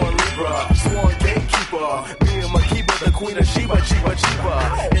 Born Libra, sworn gatekeeper. Me and my keeper, the queen of Sheba.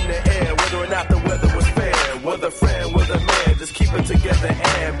 In the air, whether or not the weather was fair. Whether friend, whether man, just keep it together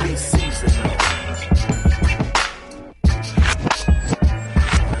and be seasonal.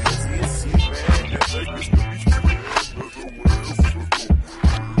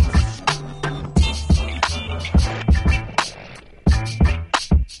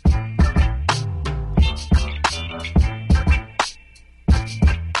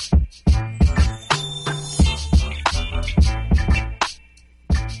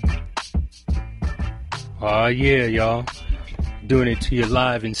 Yeah, y'all. Doing it to you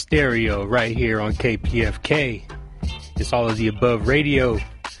live in stereo right here on KPFK. It's all of the above radio.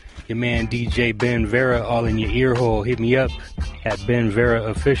 Your man DJ Ben Vera all in your ear hole. Hit me up at Ben Vera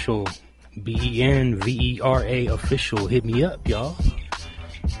Official. BenVera Official. Hit me up, y'all.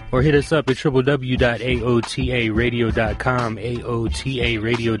 Or hit us up at www.aotaradio.com.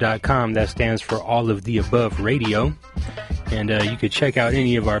 aotaradio.com. That stands for all of the above radio. And you could check out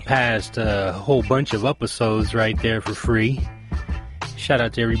any of our past whole bunch of episodes right there for free. Shout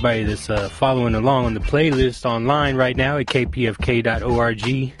out to everybody that's following along on the playlist online right now at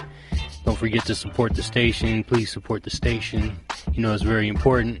kpfk.org. Don't forget to support the station. Please support the station. You know, it's very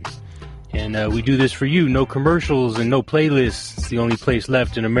important. And we do this for you. No commercials and no playlists. It's the only place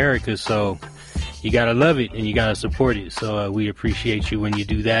left in America. So you got to love it and you got to support it. So we appreciate you when you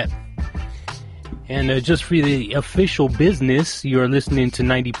do that. And just for the official business, you are listening to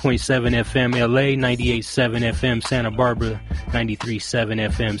 90.7 FM LA, 98.7 FM Santa Barbara, 93.7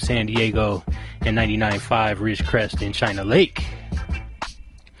 FM San Diego, and 99.5 Ridgecrest in China Lake.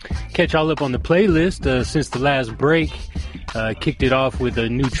 Catch all up on the playlist since the last break. Kicked it off with a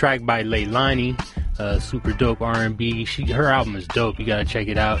new track by Leilani, super dope R&B. Her album is dope. You gotta check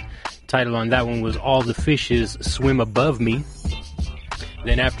it out. Title on that one was All the Fishes Swim Above Me.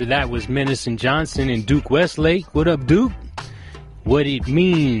 Then after that was Menace and Johnson and Duke Westlake. What up, Duke? What It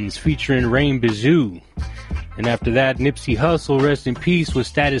Means, featuring Rain Bijou. And after that, Nipsey Hussle, rest in peace, with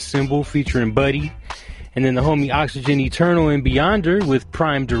Status Symbol, featuring Buddy. And then the homie Oxygen Eternal and Beyonder with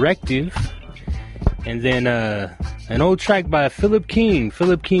Prime Directive. And then an old track by Philip King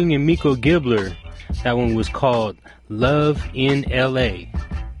and Miko Gibbler. That one was called Love in LA.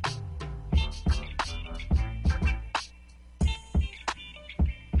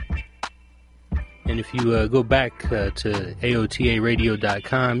 And if you go back to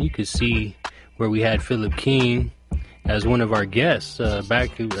AOTARadio.com, you can see where we had Philip King as one of our guests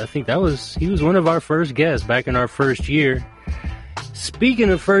back. I think he was one of our first guests back in our first year. Speaking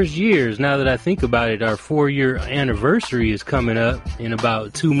of first years, now that I think about it, our 4-year anniversary is coming up in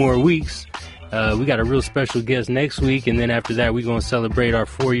about 2 more weeks. We got a real special guest next week, and then after that, we're going to celebrate our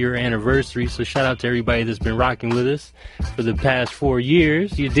 4-year anniversary. So shout out to everybody that's been rocking with us for the past 4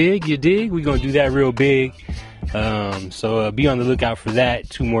 years. You dig? We're going to do that real big. So be on the lookout for that.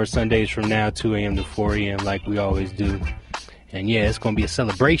 2 more Sundays from now, 2 a.m. to 4 a.m. like we always do. And yeah, it's going to be a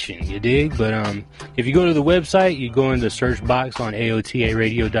celebration, you dig? But if you go to the website, you go in the search box on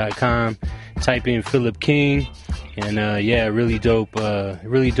AOTARadio.com, type in Philip King, and really dope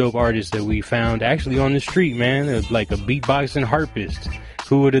artist that we found actually on the street, man, like a beatboxing harpist.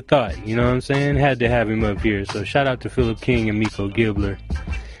 Who would have thought? You know what I'm saying? Had to have him up here. So shout out to Philip King and Miko Gibbler.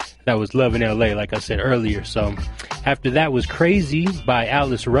 That was Love in LA, like I said earlier. So after that was Crazy by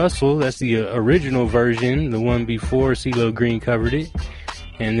Alice Russell. That's the original version. The one before CeeLo Green covered it.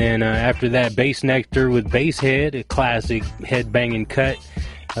 And then after that, Bass Nectar with Basshead, a classic head-banging cut.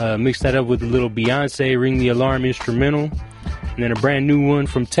 Mixed that up with a little Beyonce Ring the Alarm instrumental. And then a brand new one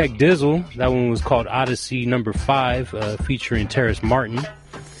from Tech Dizzle. That one was called Odyssey No. 5, featuring Terrace Martin.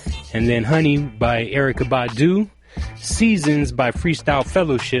 And then Honey by Erykah Badu. Seasons by Freestyle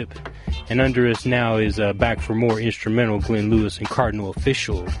Fellowship. And under us now is back for more instrumental, Glenn Lewis and Cardinal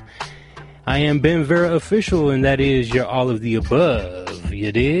Official. I am Ben Vera Official, and that is your all of the above.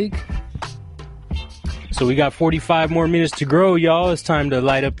 You dig? So we got 45 more minutes to grow, y'all. It's time to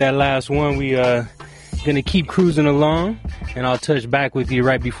light up that last one. We gonna keep cruising along, and I'll touch back with you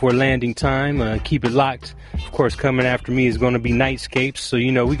right before landing time. Keep it locked. Of course, coming after me is going to be Nightscapes, so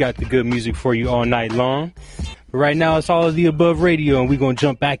you know we got the good music for you all night long. But right now, it's all of the above radio, and we're going to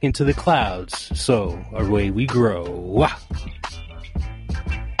jump back into the clouds. So, away we grow. Wow.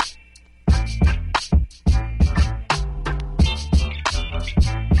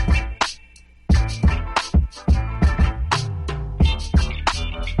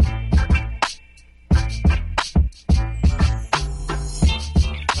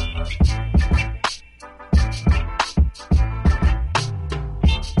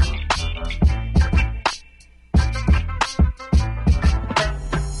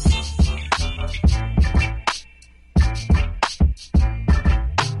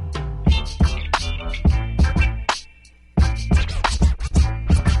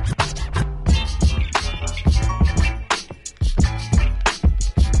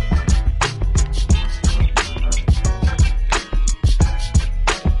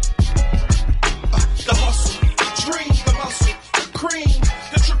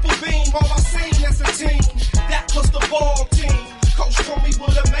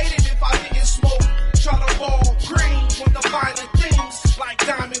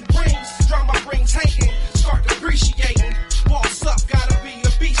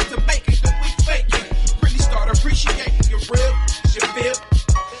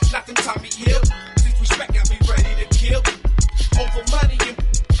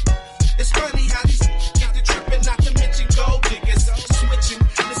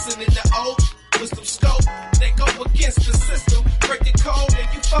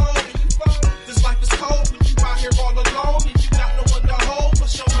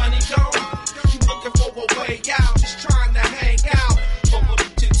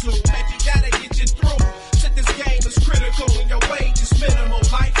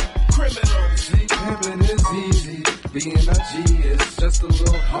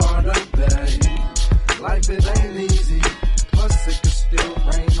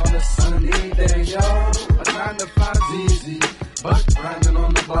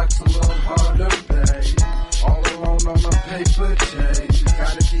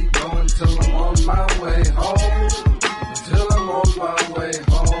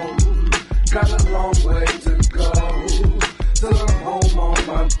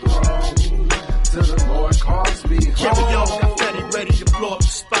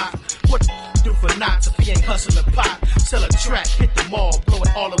 knots if he ain't hustling pot. Sell a track, hit the mall, blow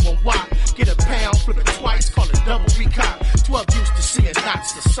it all in one wop. Get a pound, flip it twice, call it double recop. 12 used to seeing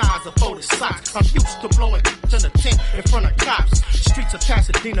knots the size of folded socks. I'm used to blowing in a tent in front of cops. Streets of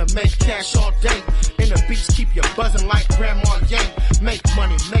Pasadena make cash all day. In the beats keep you buzzing like Grandma Yang. Make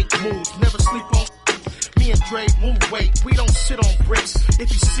money, make moves, never sleep on. Me and Dre move weight, we don't sit on bricks.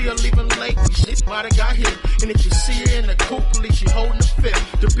 If you see her leaving late, shit might have got hit. And if you see her in the coupe, at least she holding the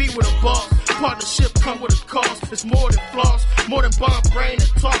fifth. To be with a boss, partnership come with a cost. It's more than floss, more than bomb brain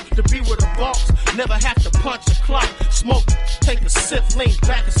and talk. To be with a boss, never have to punch a clock. Smoke, take a sip, lean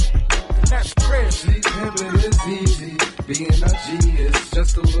back and that's crazy. See, pimpin' is easy, being a G is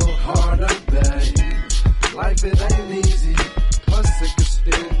just a little harder, babe. Life it ain't easy. Plus it could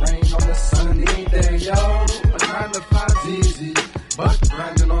still rain on a sunny day, yo. A 9 to 5's easy, but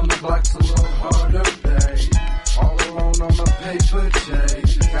grinding on the block's a little harder, babe. All alone on a paper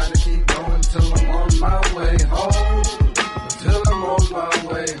chase. Gotta keep going till I'm on my way home. Till I'm on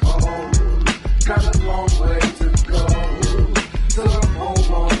my way home. Got a long way to go. Till I'm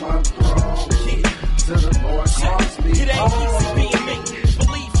home on my throne. Till the Lord calls me it ain't home. easy being me,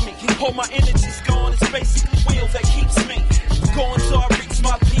 believe me. All my energy's gone, it's basically will that keeps me going till I reach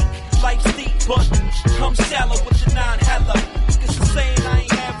my peak. Life's deep, but I'm shallow with the 9 hella. It's the saying I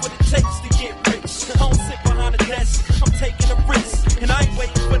ain't have what it takes to get rich. I don't sit behind a desk, I'm taking a risk. And I ain't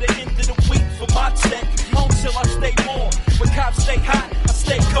waiting for the end of the week for my check. Home till I stay warm. When cops stay hot, I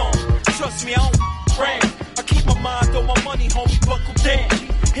stay calm. Trust me, I don't brag. I keep my mind on my money, homie, buckle down.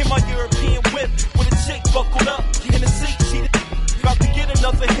 In my European whip with a chick buckled up in the seat. She about to get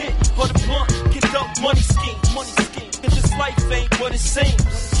another hit for the blunt. Get up, money scheme, money scheme. If this life ain't what it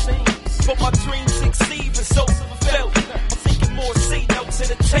seems, but my dreams succeed, and so fail. I'm thinking more C notes in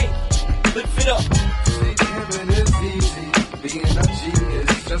the tape. Lift it up. See, pimpin' is easy, being a G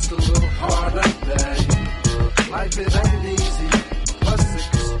is just a little harder, babe. Life it ain't easy, plus it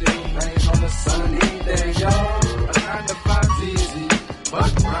can still rain on a sunny day, yo. A 9 to 5's easy, but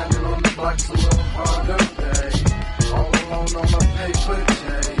grinding on the block's a little harder, babe. All alone on my paper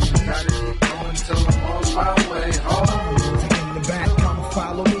chase. Gotta keep going till I'm on my way home. In the back, come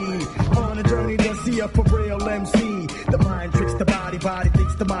follow me. On a journey to see a for real MC. The mind tricks the body, body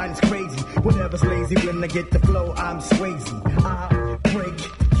thinks the mind is crazy. Whatever's lazy, when I get the flow, I'm Swayze. I break,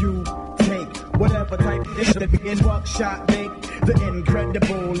 you take. Whatever type is the begin buckshot make. The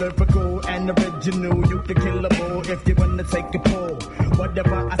incredible, lyrical, and original. You the killable if you wanna take a pull.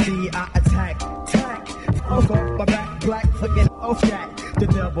 Whatever I see, I attack. Tack. Off my back, black flicking off that. The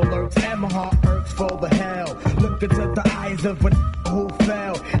devil lurks and my heart hurts for the hell. Look into the eyes of a who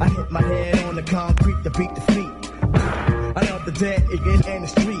fell. I hit my head on the concrete to beat the feet. Another dead again in the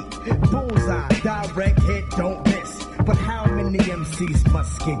street. Bullseye, direct hit, don't miss. But how many MCs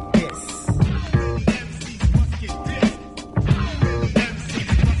must get this?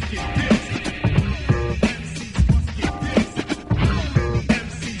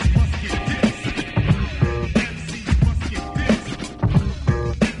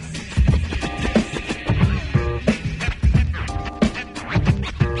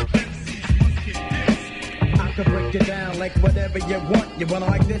 Get down like whatever you want. You wanna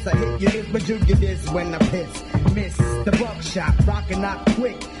like this, I hit you this, but you get this when I piss. Miss the buckshot, rockin' out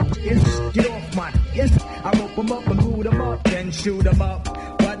quick. Get off my I rope them up and boot them up, then shoot them up.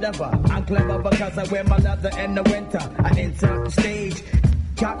 Whatever, I'm clever because I wear my leather in the winter. I enter the stage,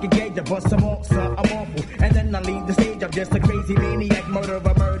 cock and gauge, I bust some more, so I'm awful. And then I leave the stage, I'm just a crazy maniac, murder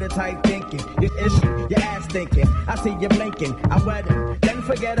type thinking. This issue, your ass thinking. I see you blinking, I wet him. Then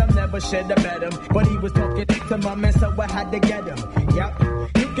forget him, never should have met him. But he was talking to my man, so I had to get him. Yep,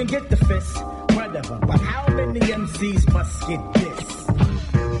 you can get the fist, whatever. But how many MCs must get this?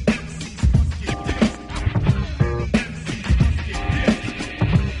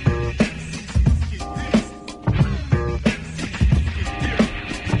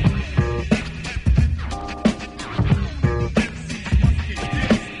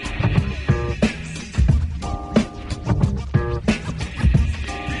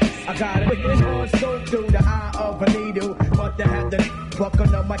 Got it on so through the eye of a needle, but to have the buck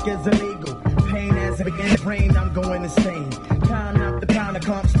on the mic is illegal. Pain as it begins to rain, I'm going insane. Count out the pound of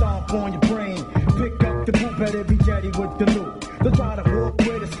comp, stomp on your brain. Pick up the poop, better be jetty with the loot. Don't try to walk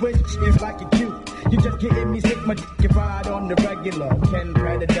with a switch, it's like a cute. You just getting me sick, my you ride on the regular. Ken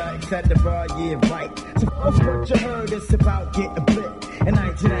Predator, etc. Yeah, right. So what's what you heard is about getting blipped. In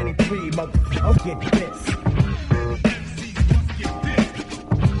 1993, motherfucker, get this.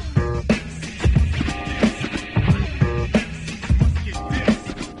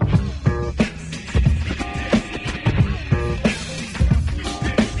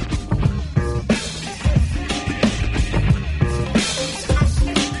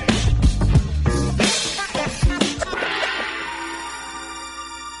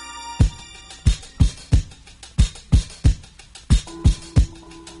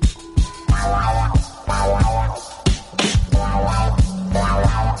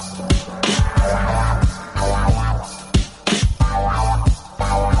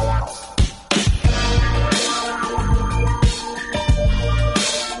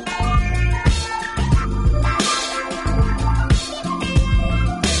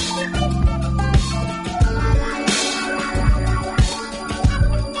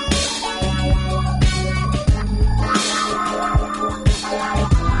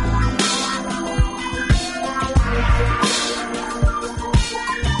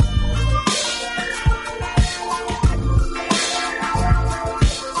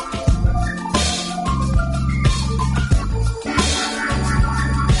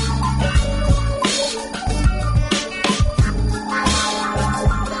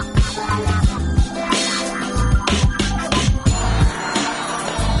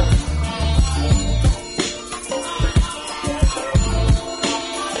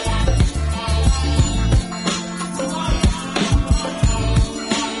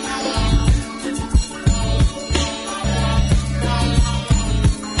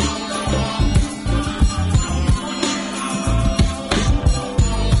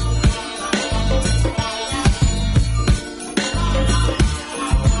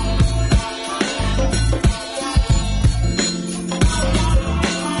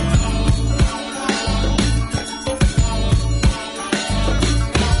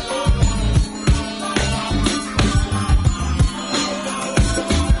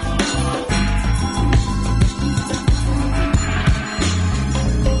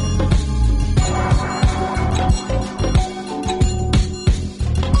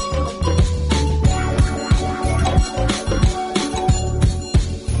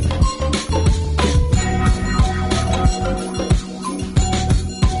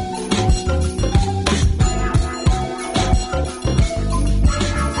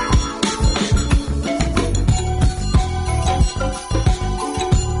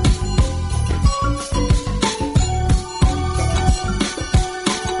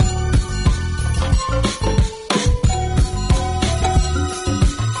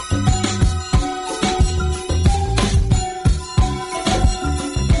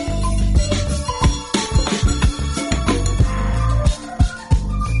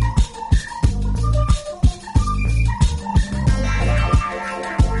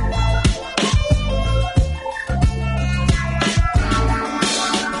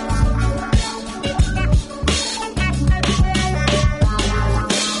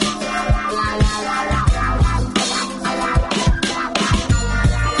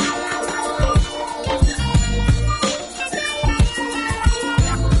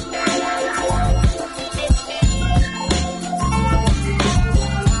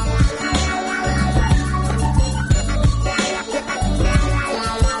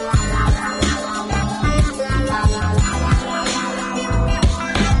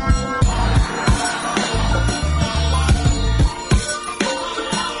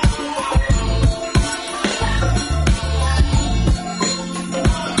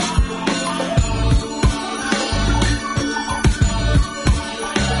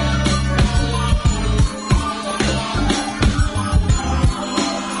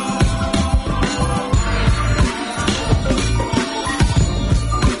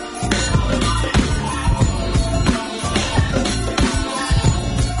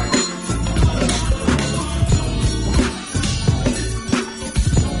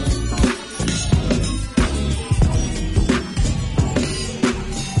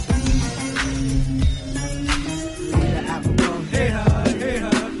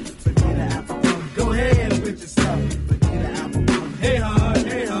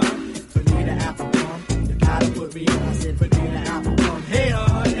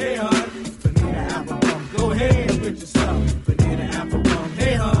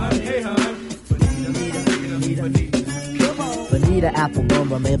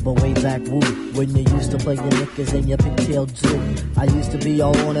 remember way back woo, when you used to play your knickers and your pigtail too. I used to be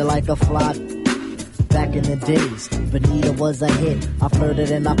all on it like a fly. Back in the days, Benita was a hit. I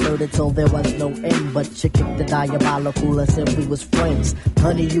flirted till there was no end. But you kicked the diabolical and said we was friends.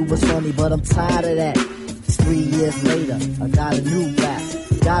 Honey, you was funny, but I'm tired of that. It's 3 years later, I got a new rap.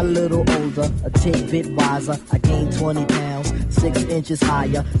 Got a little older, a tidbit wiser. I gained 20 pounds, 6 inches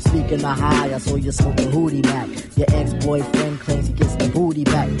higher. Speaking of higher, so you smoke a hootie back. Your ex-boyfriend claims he gets the booty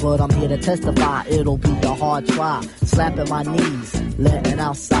back, but I'm here to testify it'll be a hard try. Slapping my knees, letting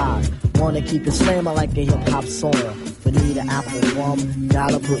outside. Wanna keep it slamming like a hip-hop song. Benita Applebaum,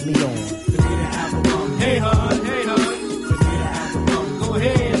 gotta put me on. Benita Applebaum, hey hon, hey hon. Benita Applebaum, go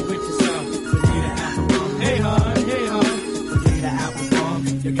ahead with yourself. Benita Applebaum, hey hon, hey hon. Benita Applebaum,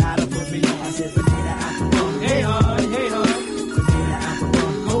 you gotta put me on. I said Benita Applebaum, hey hon, hey hon. Benita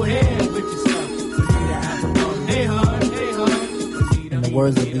Applebaum, go ahead with yourself. Benita Applebaum, hey hon, hey hon. In the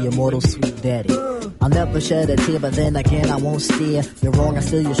words of the immortal Sweet Daddy, I'll never shed a tear, but then again I won't steer. You're wrong, I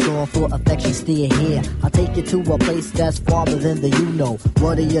still you're strong, for affection still here. I'll take you to a place that's farther than the you-know.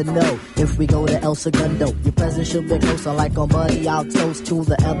 What do you know? If we go to El Segundo, your presence should be closer like a buddy. I'll toast to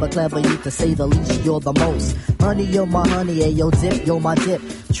the ever clever you, to say the least, you're the most. Honey, you're my honey, hey, yo dip, you're my dip.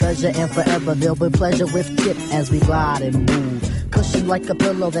 Treasure and forever, there'll be pleasure with tip as we glide and move. Cushion like a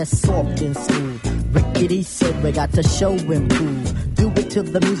pillow that's soft and smooth. Rickety said we got to show and prove. Do it to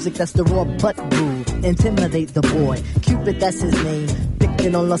the music, that's the raw butt groove. Intimidate the boy, Cupid, that's his name.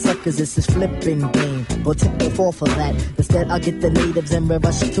 Picking on the suckers, it's his flipping game. But tip the fall for that. Instead, I'll get the natives and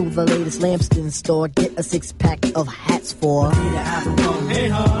rush to the latest lambskin store. Get a 6-pack of hats for Benita Applebaum, hey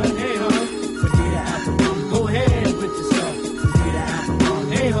hon, hey hon. Benita Applebaum, go ahead with yourself. Benita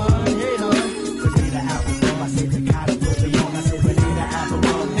Applebaum, hey hon, hey hon. Benita Applebaum, I said you gotta put me on. I said Benita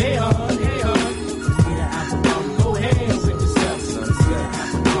Applebaum, hey hon, hey hon. Benita Applebaum, go ahead with yourself.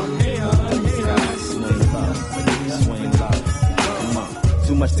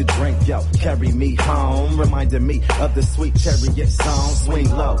 Too much to drink, yo, carry me home. Reminding me of the sweet chariot song. Swing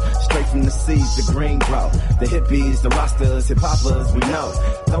low, straight from the seeds, the green grow. The hippies, the rosters, hip-hoppers, we know.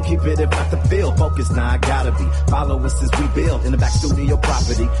 Don't keep it if not the field. Focus now, I gotta be. Follow us as we build in the back studio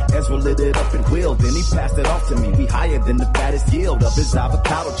property. Ezra lit it up and wheeled, then he passed it off to me. We higher than the fattest yield of his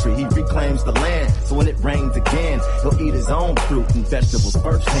avocado tree. He reclaims the land, so when it rains again, he'll eat his own fruit and vegetables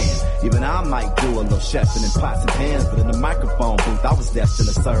firsthand. Even I might do a little chefing in pots and pans, but in the microphone booth, I was destined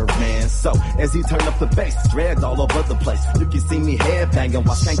to serve, man. So as he turned up the bass, dreads all over the place. You can see me headbanging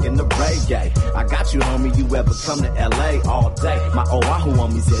while skanking the reggae. I got you, homie. You ever come to LA all day? My Oahu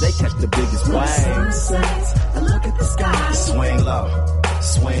homies, yeah, they catch the biggest wave. When the sun sets, I look at the sky. Swing low,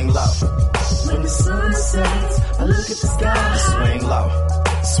 swing low. When the sun sets, I look at the sky. Swing low,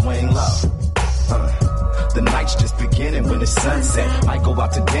 swing low. The night's just beginning when the sunset. Might go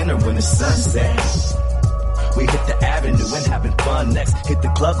out to dinner when the sun sets. We hit the avenue and having fun next. Hit the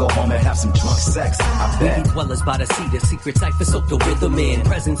club, go home and have some drunk sex. I bet. We be dwellers by the sea, the secret cipher, soak the rhythm in.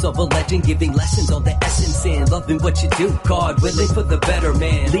 Presence of a legend, giving lessons on the essence in. Loving what you do, God willing for the better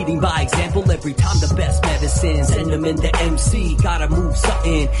man. Leading by example every time, the best medicine. Send them in the MC, gotta move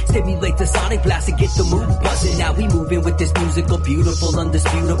something. Stimulate the sonic blast and get the mood buzzing. Now we moving with this musical, beautiful,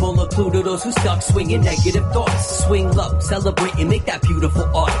 undisputable. A clue to those who stuck swinging negative thoughts. Swing low, celebrate and make that beautiful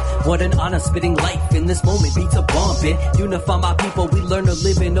art. What an honor spitting life in this moment. Beats are bumping, unify my people, we learn to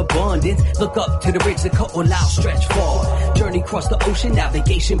live in abundance. Look up to the ridge, the Ko'olau stretch far. Journey across the ocean,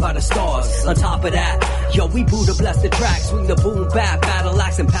 navigation by the stars. On top of that, yo, we Buddha bless the track. Swing the boom back, battle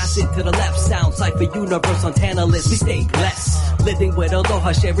axe and pass it to the left. Sound cipher, universe on Tantalus, we stay blessed. Living with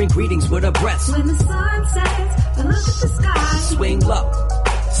aloha, sharing greetings with a breath. When the sun sets, I look at the sky. Swing low,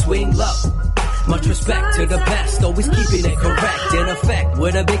 swing low. Much respect to the best, always keeping it correct. In effect,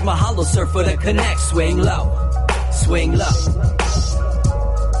 with a big mahalo surfer to connect. Swing low, swing low.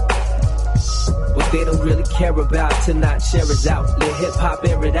 What they don't really care about to not share is out. Let hip hop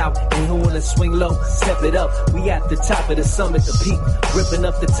air it out. And who wanna swing low, step it up. We at the top of the summit, the peak. Ripping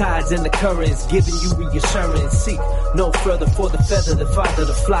up the tides and the currents, giving you reassurance. Seek no further for the feather, the father,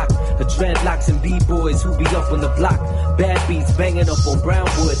 the flock. The dreadlocks and b-boys who be up on the block. Bad beats banging up on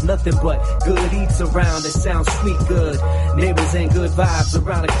Brownwood. Nothing but good eats around that sounds sweet good. Neighbors and good vibes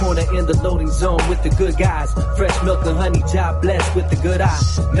around the corner in the loading zone with the good guys. Fresh milk and honey, job blessed with the good eye.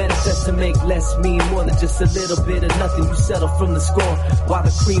 Manifest to make less mean more than just a little bit of nothing. You settle from the score while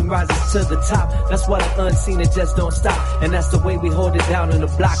the cream rises to the top. That's why the unseen it just don't stop. And that's the way we hold it down in the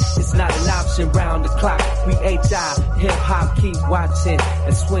block. It's not an option round the clock. We HI, hip hop, keep watching.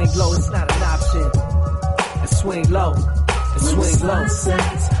 And swing low, it's not an option. And swing low, and swing low.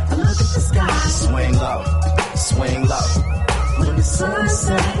 I look at the sky. Swing low, swing low. When the sun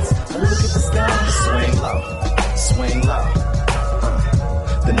sets. Look at the sky. Swing low, swing low.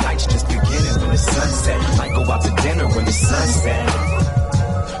 The night's just beginning when the sun sets. Might go out to dinner when the sun sets.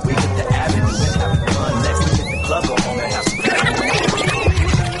 We hit the avenue and have fun. Next we hit the club, go home and have some fun.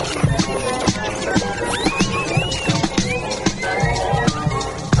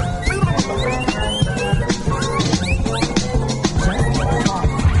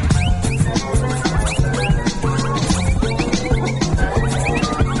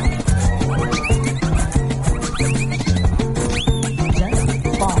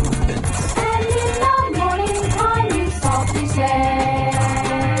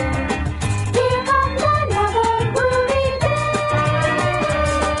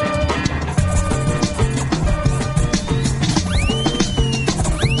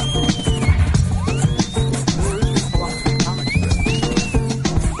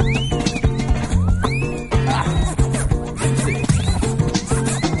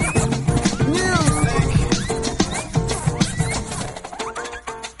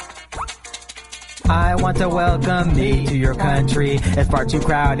 To welcome me to your country. It's far too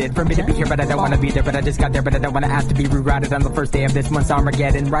crowded for me to be here, but I don't want to be there. But I just got there, but I don't want to ask to be rerouted on the first day of this month's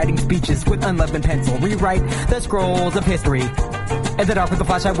Armageddon. Writing speeches with unleavened pencil, rewrite the scrolls of history. In the dark with a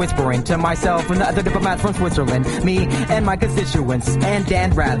flashlight whispering to myself and the other diplomats from Switzerland. Me and my constituents and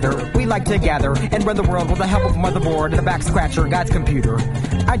Dan Rather. We like to gather and run the world with the help of a motherboard and a back scratcher, God's computer.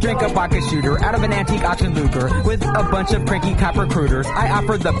 I drank a vodka shooter out of an antique auction Luger with a bunch of cranky cop recruiters. I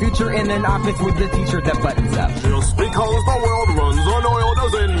offered the future in an office with a t-shirt that buttons up. Just because the world runs on oil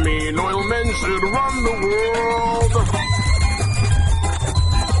doesn't mean oil men should run the world.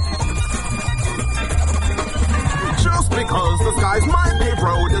 Just because the sky's my paved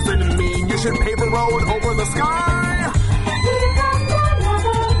road doesn't mean you should pave a road over the sky.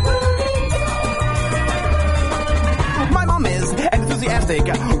 My mom is an enthusiastic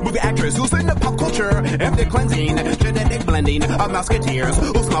movie actress who's into pop culture, ethnic cleansing, genetic blending of musketeers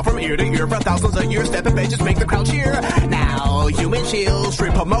who smell from ear to ear for thousands of years. Step and just make the crowd cheer. Now, human shields,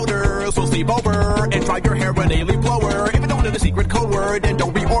 street promoters will sleep over and try your hair with a leaf blower. If you don't know the secret code word, then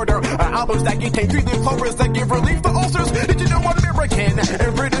don't reorder albums that contain 3-leaf clovers that give relief to ulcers. Did you know what American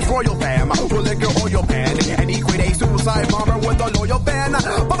and British royal fam will lick your oil pan and equate a suicide bomber with a loyal fan?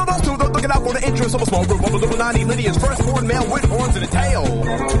 But of those two, they're looking out for the interest of a small group of Illuminati, Lydia's firstborn male with horns and a tail.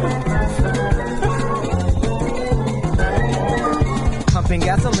 Pumping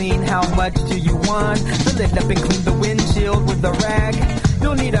gasoline, how much do you want? Fill it up and clean the windshield with a rag.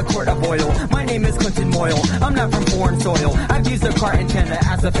 You'll need a quart of oil. My name is Clinton Moyle. I'm not from foreign soil. I've used a car antenna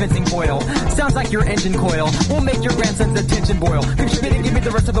as a fencing foil. Sounds like your engine coil. We'll make your grandson's attention boil. Contribute and give me the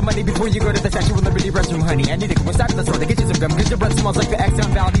rest of the money before you go to the Statue of Liberty restroom, honey. I need to go inside the store to get you some gum, cause your breath smells like the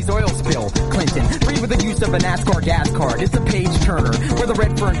Exxon Valdez oil spill. Clinton, free with the use of a NASCAR gas card. It's a page turner where the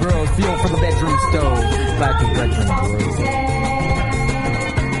red fern grows. Fuel for the bedroom stove. Glad the bedroom grows.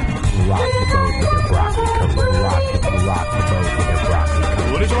 Rock the boat with your broccoli coat. Rock the boat with your broccoli coat.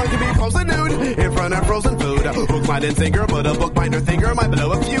 Would you like to be posted nude in front of frozen food? Hook, line, and sinker, but a bookbinder thinker might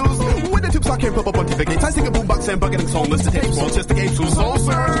blow a fuse. With the tube sock and purple pontificates, I sing a boombox and bucket and songless to tapes. World just games to soul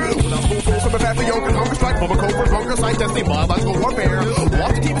surge. Without full force from a fat yoke and hunger strike, bomber code for bunker site testing, biological warfare.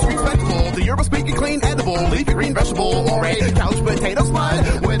 Walk to keep the streets vegetable. The yerba speaking clean, edible, leafy green vegetable, or a couch potato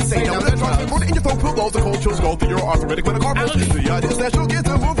spud. With say no to trust, put it in your throat, pull those the cold chills go through your arthritic metacarpals. The idea is that you'll get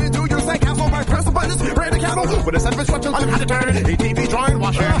to move into your sack castle by press the buttons, ran a cattle with a set of instructions on how to turn a TV drawing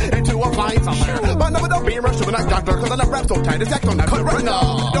washer into a flying saucer. But never don't be rushed to the night doctor, cause I love rap so tight, it's act on that cut right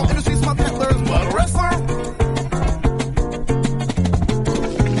now. Don't industry smug peddlers, but a wrestler.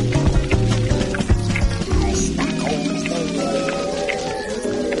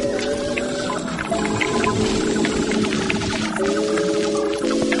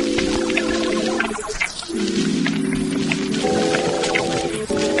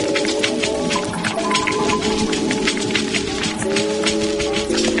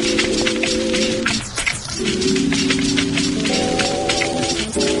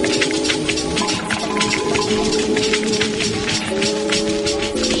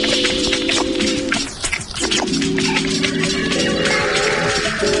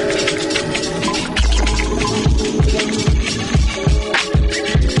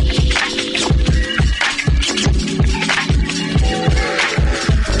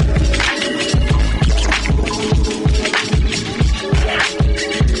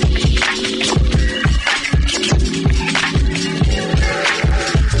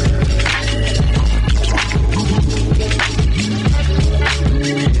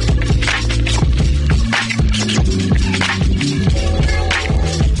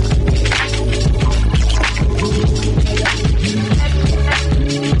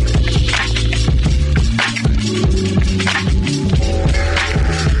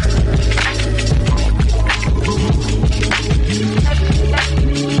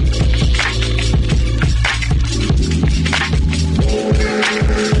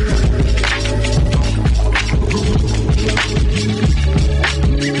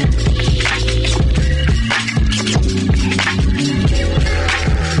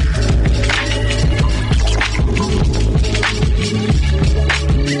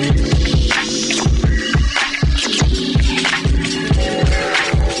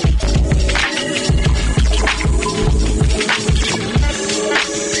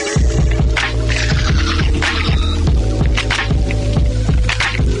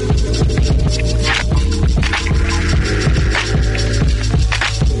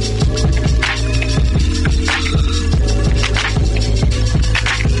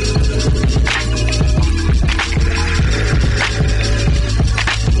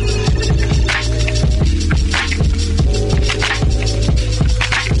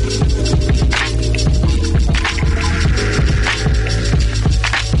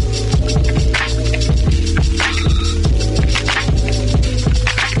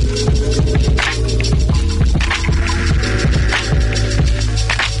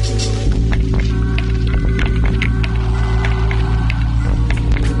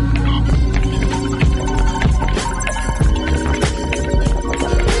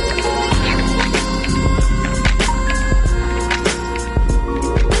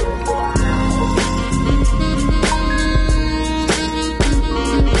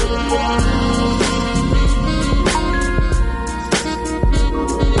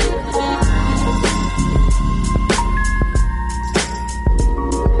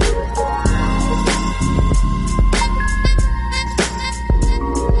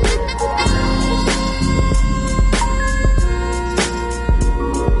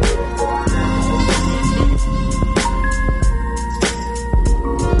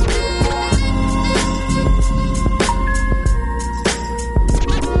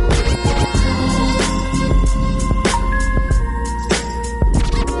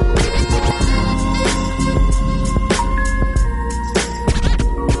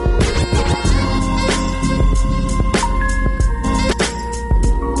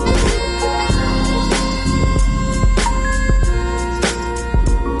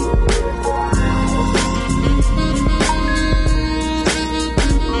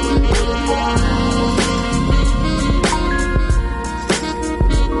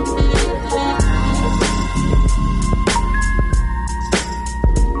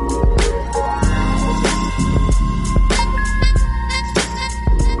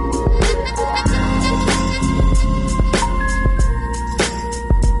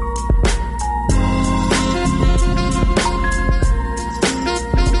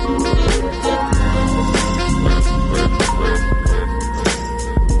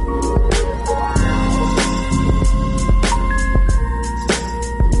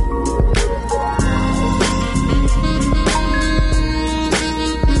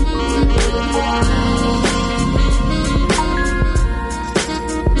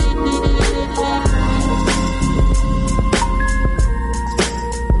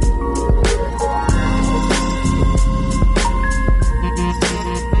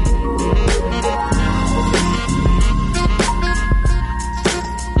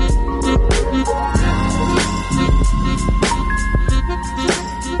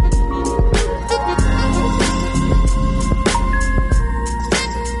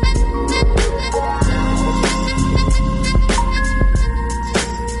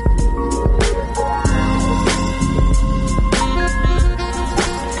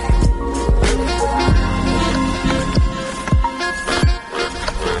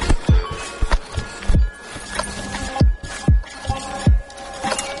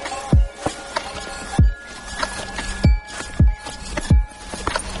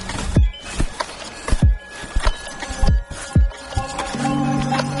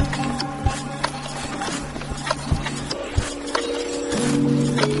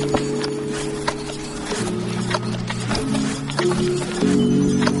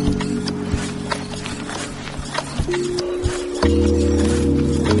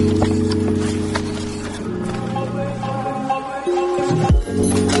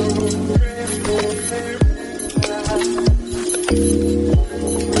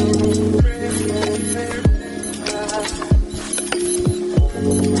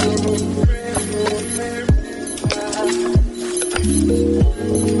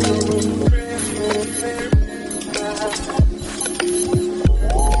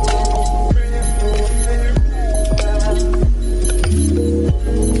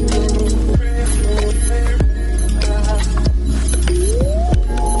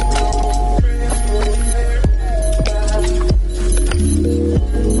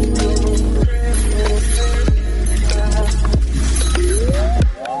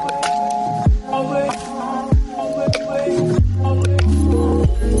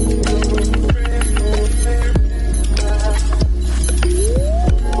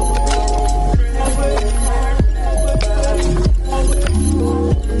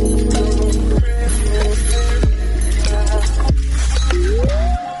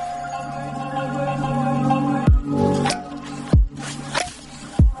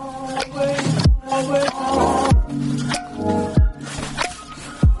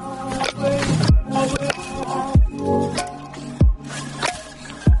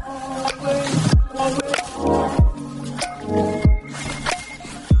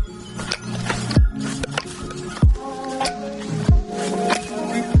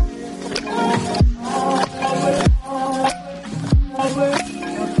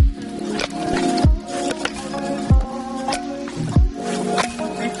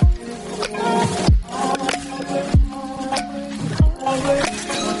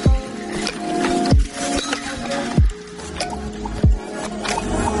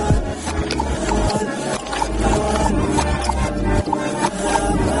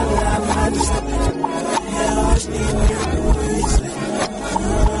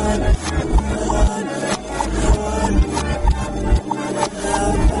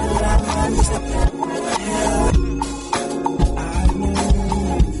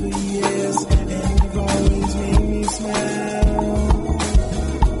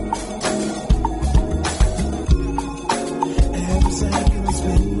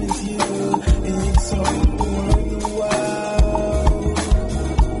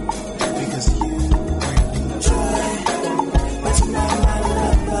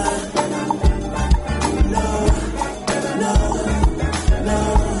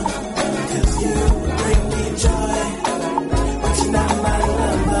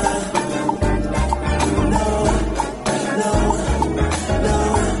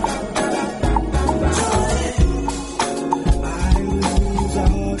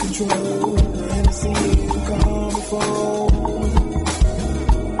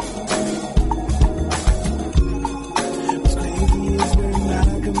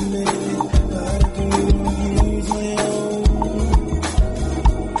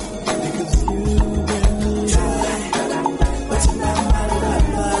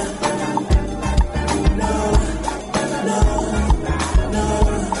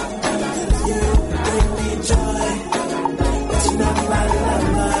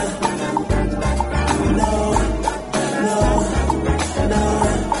 No.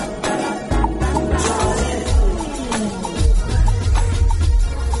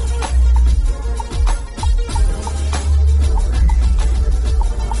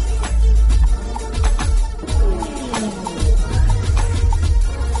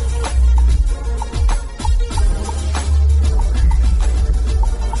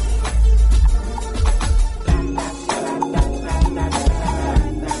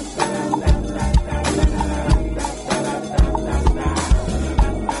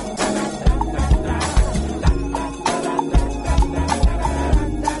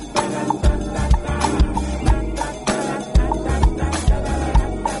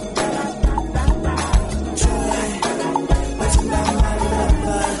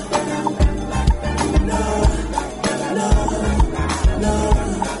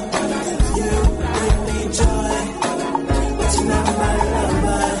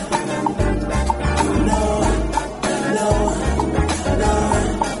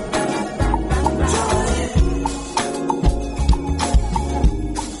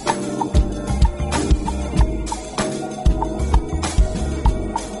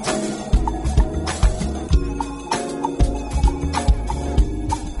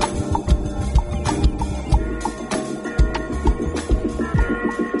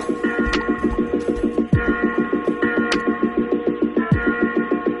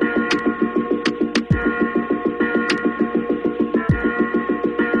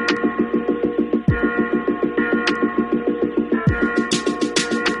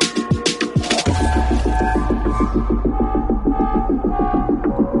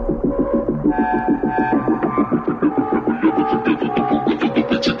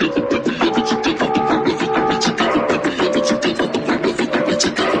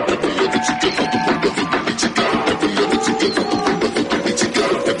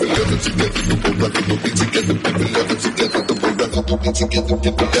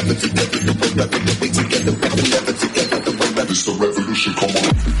 It's the revolution, come on.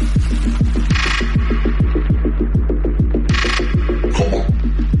 Come on.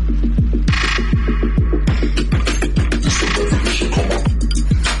 It's the revolution, come on.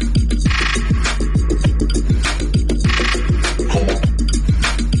 Come on.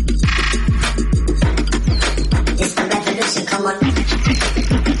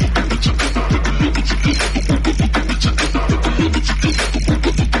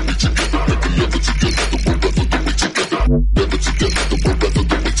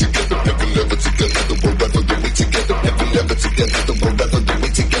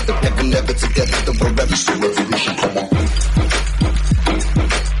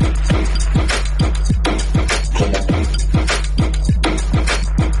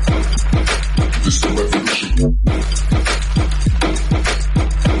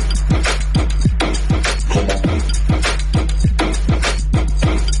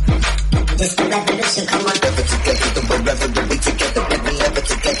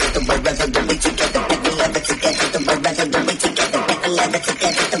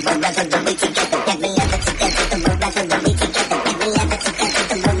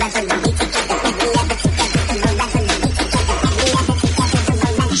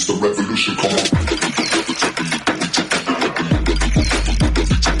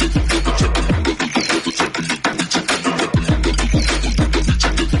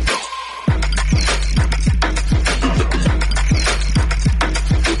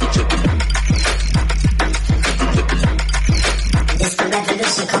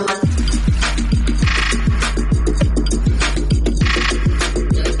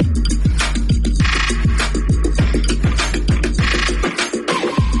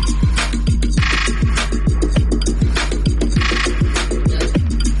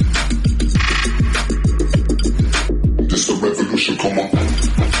 It's the revolution, come on.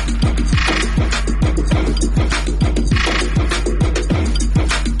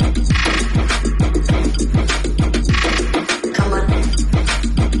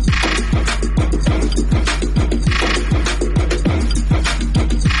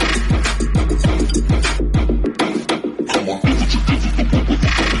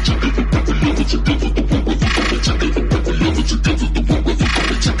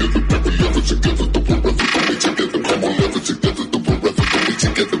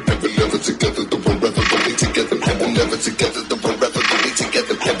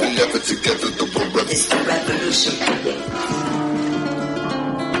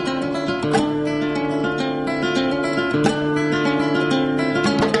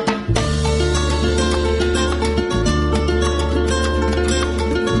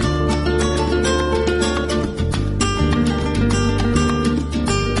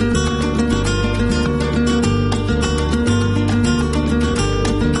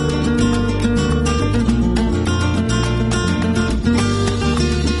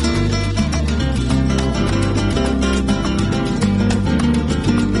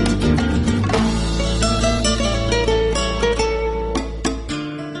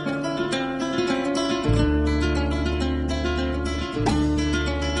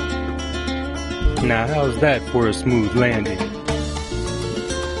 Now, how's that for a smooth landing?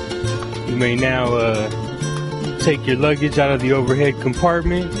 You may now take your luggage out of the overhead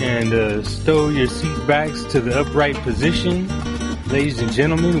compartment and stow your seat backs to the upright position. Ladies and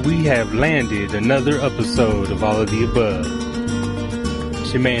gentlemen, we have landed another episode of All of the Above.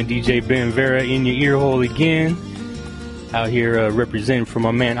 It's your man DJ Ben Vera in your ear hole again. Out here representing for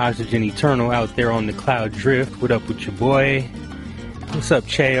my man Oxygen Eternal out there on the cloud drift. What up with your boy? What's up,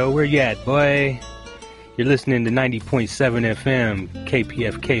 Cheo? Where you at, boy? You're listening to 90.7 FM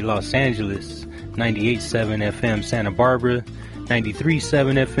KPFK Los Angeles, 98.7 FM Santa Barbara,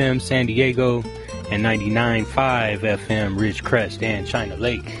 93.7 FM San Diego, and 99.5 FM Ridgecrest and China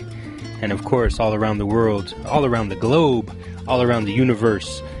Lake. And of course, all around the world, all around the globe, all around the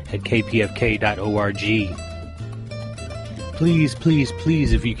universe at kpfk.org. Please, please,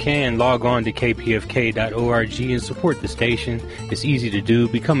 please, if you can, log on to kpfk.org and support the station. It's easy to do.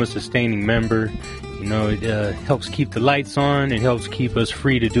 Become a sustaining member. You know, it helps keep the lights on. It helps keep us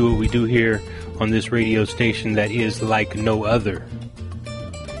free to do what we do here on this radio station that is like no other.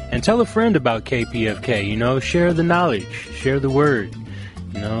 And tell a friend about KPFK. You know, share the knowledge, share the word.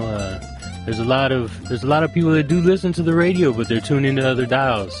 You know, there's a lot of people that do listen to the radio, but they're tuned into other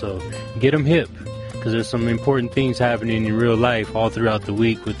dials. So get them hip, because there's some important things happening in real life all throughout the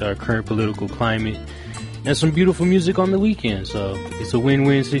week with our current political climate, and some beautiful music on the weekend. So it's a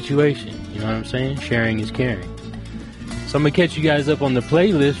win-win situation. You know what I'm saying? Sharing is caring. So I'm going to catch you guys up on the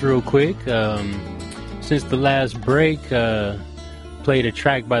playlist real quick. Since the last break, played a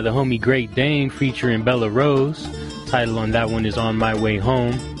track by the homie Great Dane featuring Bella Rose. Title on that one is On My Way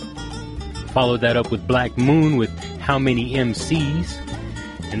Home. Followed that up with Black Moon with How Many MCs.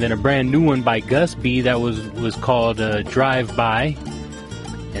 And then a brand new one by Gus B that was called Drive By.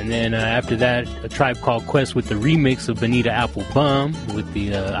 And then after that, A Tribe Called Quest with the remix of Bonita Apple Bum with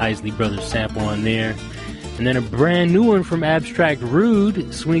the Isley Brothers sample on there. And then a brand new one from Abstract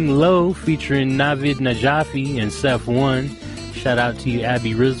Rude, Swing Low, featuring Navid Najafi and Seth One. Shout out to you,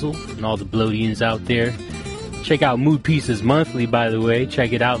 Abby Rizzle, and all the Bloodians out there. Check out Mood Pieces Monthly, by the way.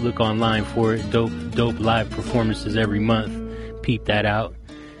 Check it out. Look online for it. Dope live performances every month. Peep that out.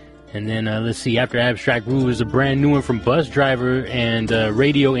 And then, let's see, after Abstract Rude is a brand new one from Bus Driver and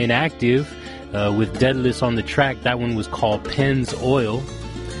Radio Inactive with Deadless on the track. That one was called Penn's Oil.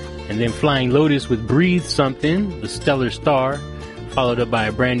 And then Flying Lotus with Breathe Something, The Stellar Star, followed up by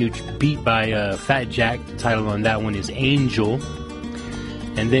a brand new beat by Fat Jack. The title on that one is Angel.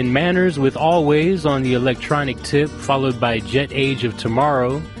 And then Manners with Always on the electronic tip, followed by Jet Age of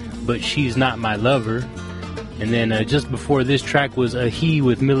Tomorrow, But She's Not My Lover. And then just before this track was Ahi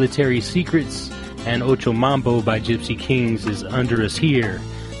with Military Secrets, and Ocho Mambo by Gypsy Kings is Under Us Here.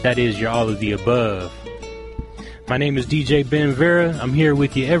 That is your all of the above. My name is DJ Ben Vera. I'm here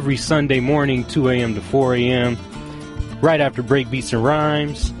with you every Sunday morning, 2 a.m. to 4 a.m., right after Breakbeats and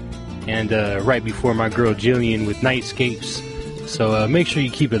Rhymes, and right before my girl Jillian with Nightscapes. So make sure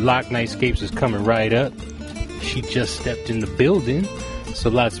you keep it locked. Nightscapes is coming right up. She just stepped in the building, so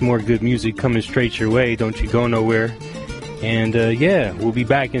lots more good music coming straight your way. Don't you go nowhere. And yeah, we'll be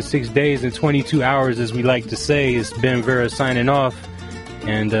back in 6 days and 22 hours, as we like to say. It's Ben Vera signing off.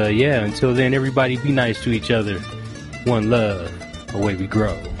 And yeah, until then, everybody be nice to each other. One love, away we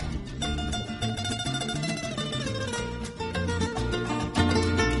grow.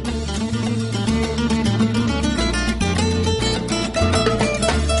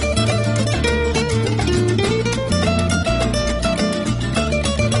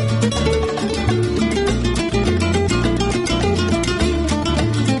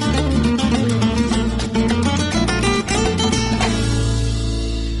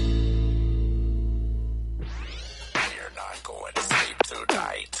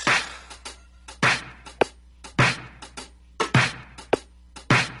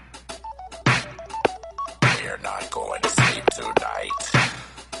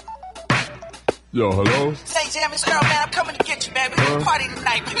 Yo, hello? Say, Jam, it's Earl, man. I'm coming to get you, man. We gonna party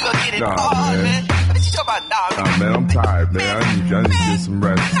tonight. We gonna get it on, man. What you talking about? Nah, man, I'm tired, man. I need to get some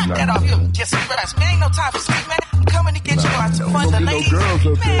rest tonight. Knock that off. You get some rest, man. Ain't no time for sleep, man. I'm coming to get you out some fun. The ladies.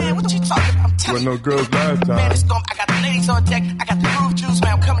 Man, what you talking about? I'm telling you. There were no girls last time. Man, I got the ladies on deck. I got the groove juice,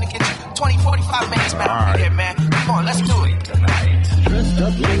 man. I'm coming to get you. 20, 45 minutes, man. I'll be there, man. Come on, let's do it tonight. Dressed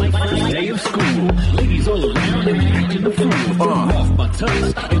up like my day of school. Ladies all around and acting the fool. Threw off my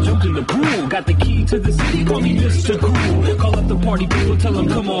tux and jumped in the pool. Got the key to the city, call me Mr. Cool. Call up the party people, tell them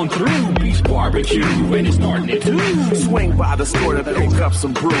come on through. Beach barbecue, and it's starting at 2. Swing by the store to pick up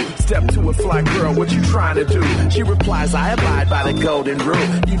some brew. Step to a fly girl, what you trying to do? She replies, I abide by the golden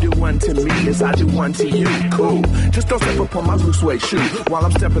rule. You do one to me as I do one to you. Cool. Just don't step up on my blue suede shoe while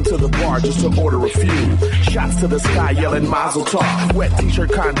I'm stepping to the bar just to order a few. Shots to the sky yelling Mazel Tov. Wet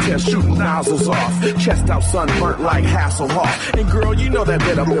t-shirt contest shooting nozzles off. Chest out sunburnt like Hasselhoff. And girl, you know that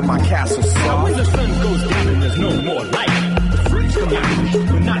bit up in my castle Now soft. when the sun goes down and there's no more light, the freaks come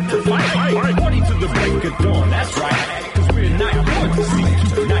out, but not to fight. Party to the break of dawn, that's right. Cause we're not going to sleep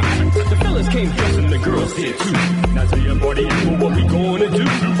tonight. The fellas came first and the girls did too. Now tell your party people what we gonna do.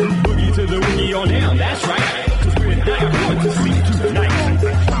 Boogie to the woogie on down, that's right. Cause we're not going to sleep tonight.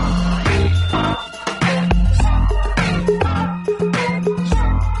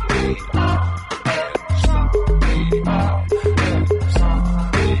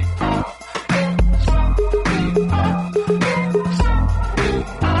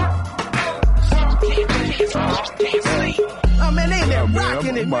 Oh, man, they there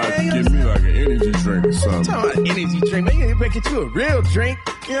rocking it, About to man. give me like an energy drink or something. Talking about energy drink, man. You better get you a real drink.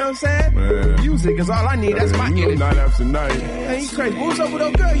 You know what I'm saying? Man. Music is all I need. That's my you know, energy. night after night. Man, you crazy. What was up with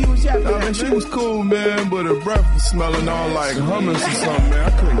that girl you was yapping Nah, at, man, she was cool, man, but her breath was smelling all like hummus or something,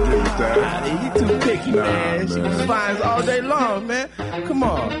 man. I couldn't get with that. You too picky, Nah, man. She was fine all day long, man. Come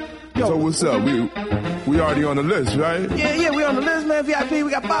on. So what's up? We already on the list, right? Yeah, we on the list, man. VIP, we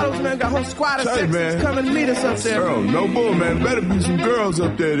got bottles, man. Got whole squad of Hey, sexes man. coming to meet us up there. Bro, no bull, man. Better be some girls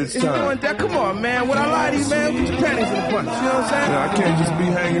up there this It's time. going down. Come on, man. What I lie to you, man? Put your panties in the bunch. You know what I'm saying? Man, I can't just be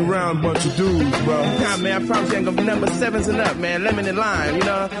hanging around a bunch of dudes, bro. Nah, man, I promise you ain't gonna be number 7s and up, man. Lemon and lime, you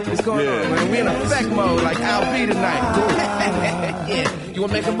know? What's going on, man? We in effect mode, like Al B tonight. Cool. Yeah. You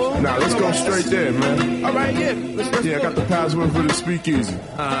wanna make a move? Nah, let's go straight there, man. All right, yeah. Let's Yeah, I got the password for the speakeasy.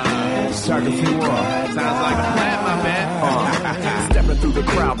 Tack a few on. Sounds like a plan, my man. Stepping through the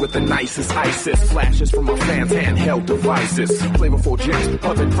crowd with the nicest ISIS. Flashes from my fans' handheld devices. Flavorful gems,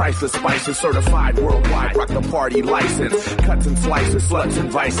 pumping priceless spices. Certified worldwide, rock the party license. Cuts and slices, sluts and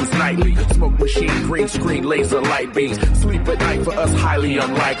vices nightly. Smoke machine, green screen, laser light beams. Sleep at night for us highly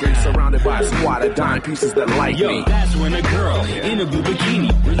unlikely. Surrounded by a squad of dime pieces that like Yo, me. that's when a girl in a blue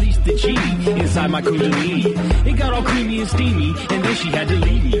bikini released the genie inside my kundalini. It got all creamy and steamy, and then she had to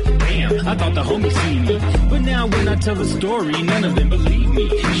leave me. Damn, I thought the homies seen me. But now when I tell the story, none of them believe me.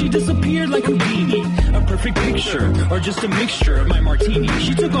 She disappeared like Houdini, a perfect picture, or just a mixture of my martini.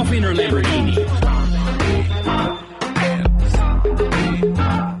 She took off in her Lamborghini.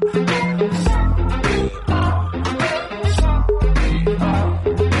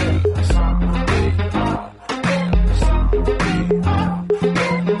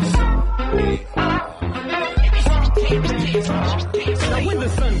 Now when the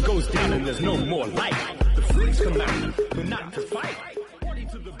sun goes down and there's no more light, the freaks come out, but not to fight.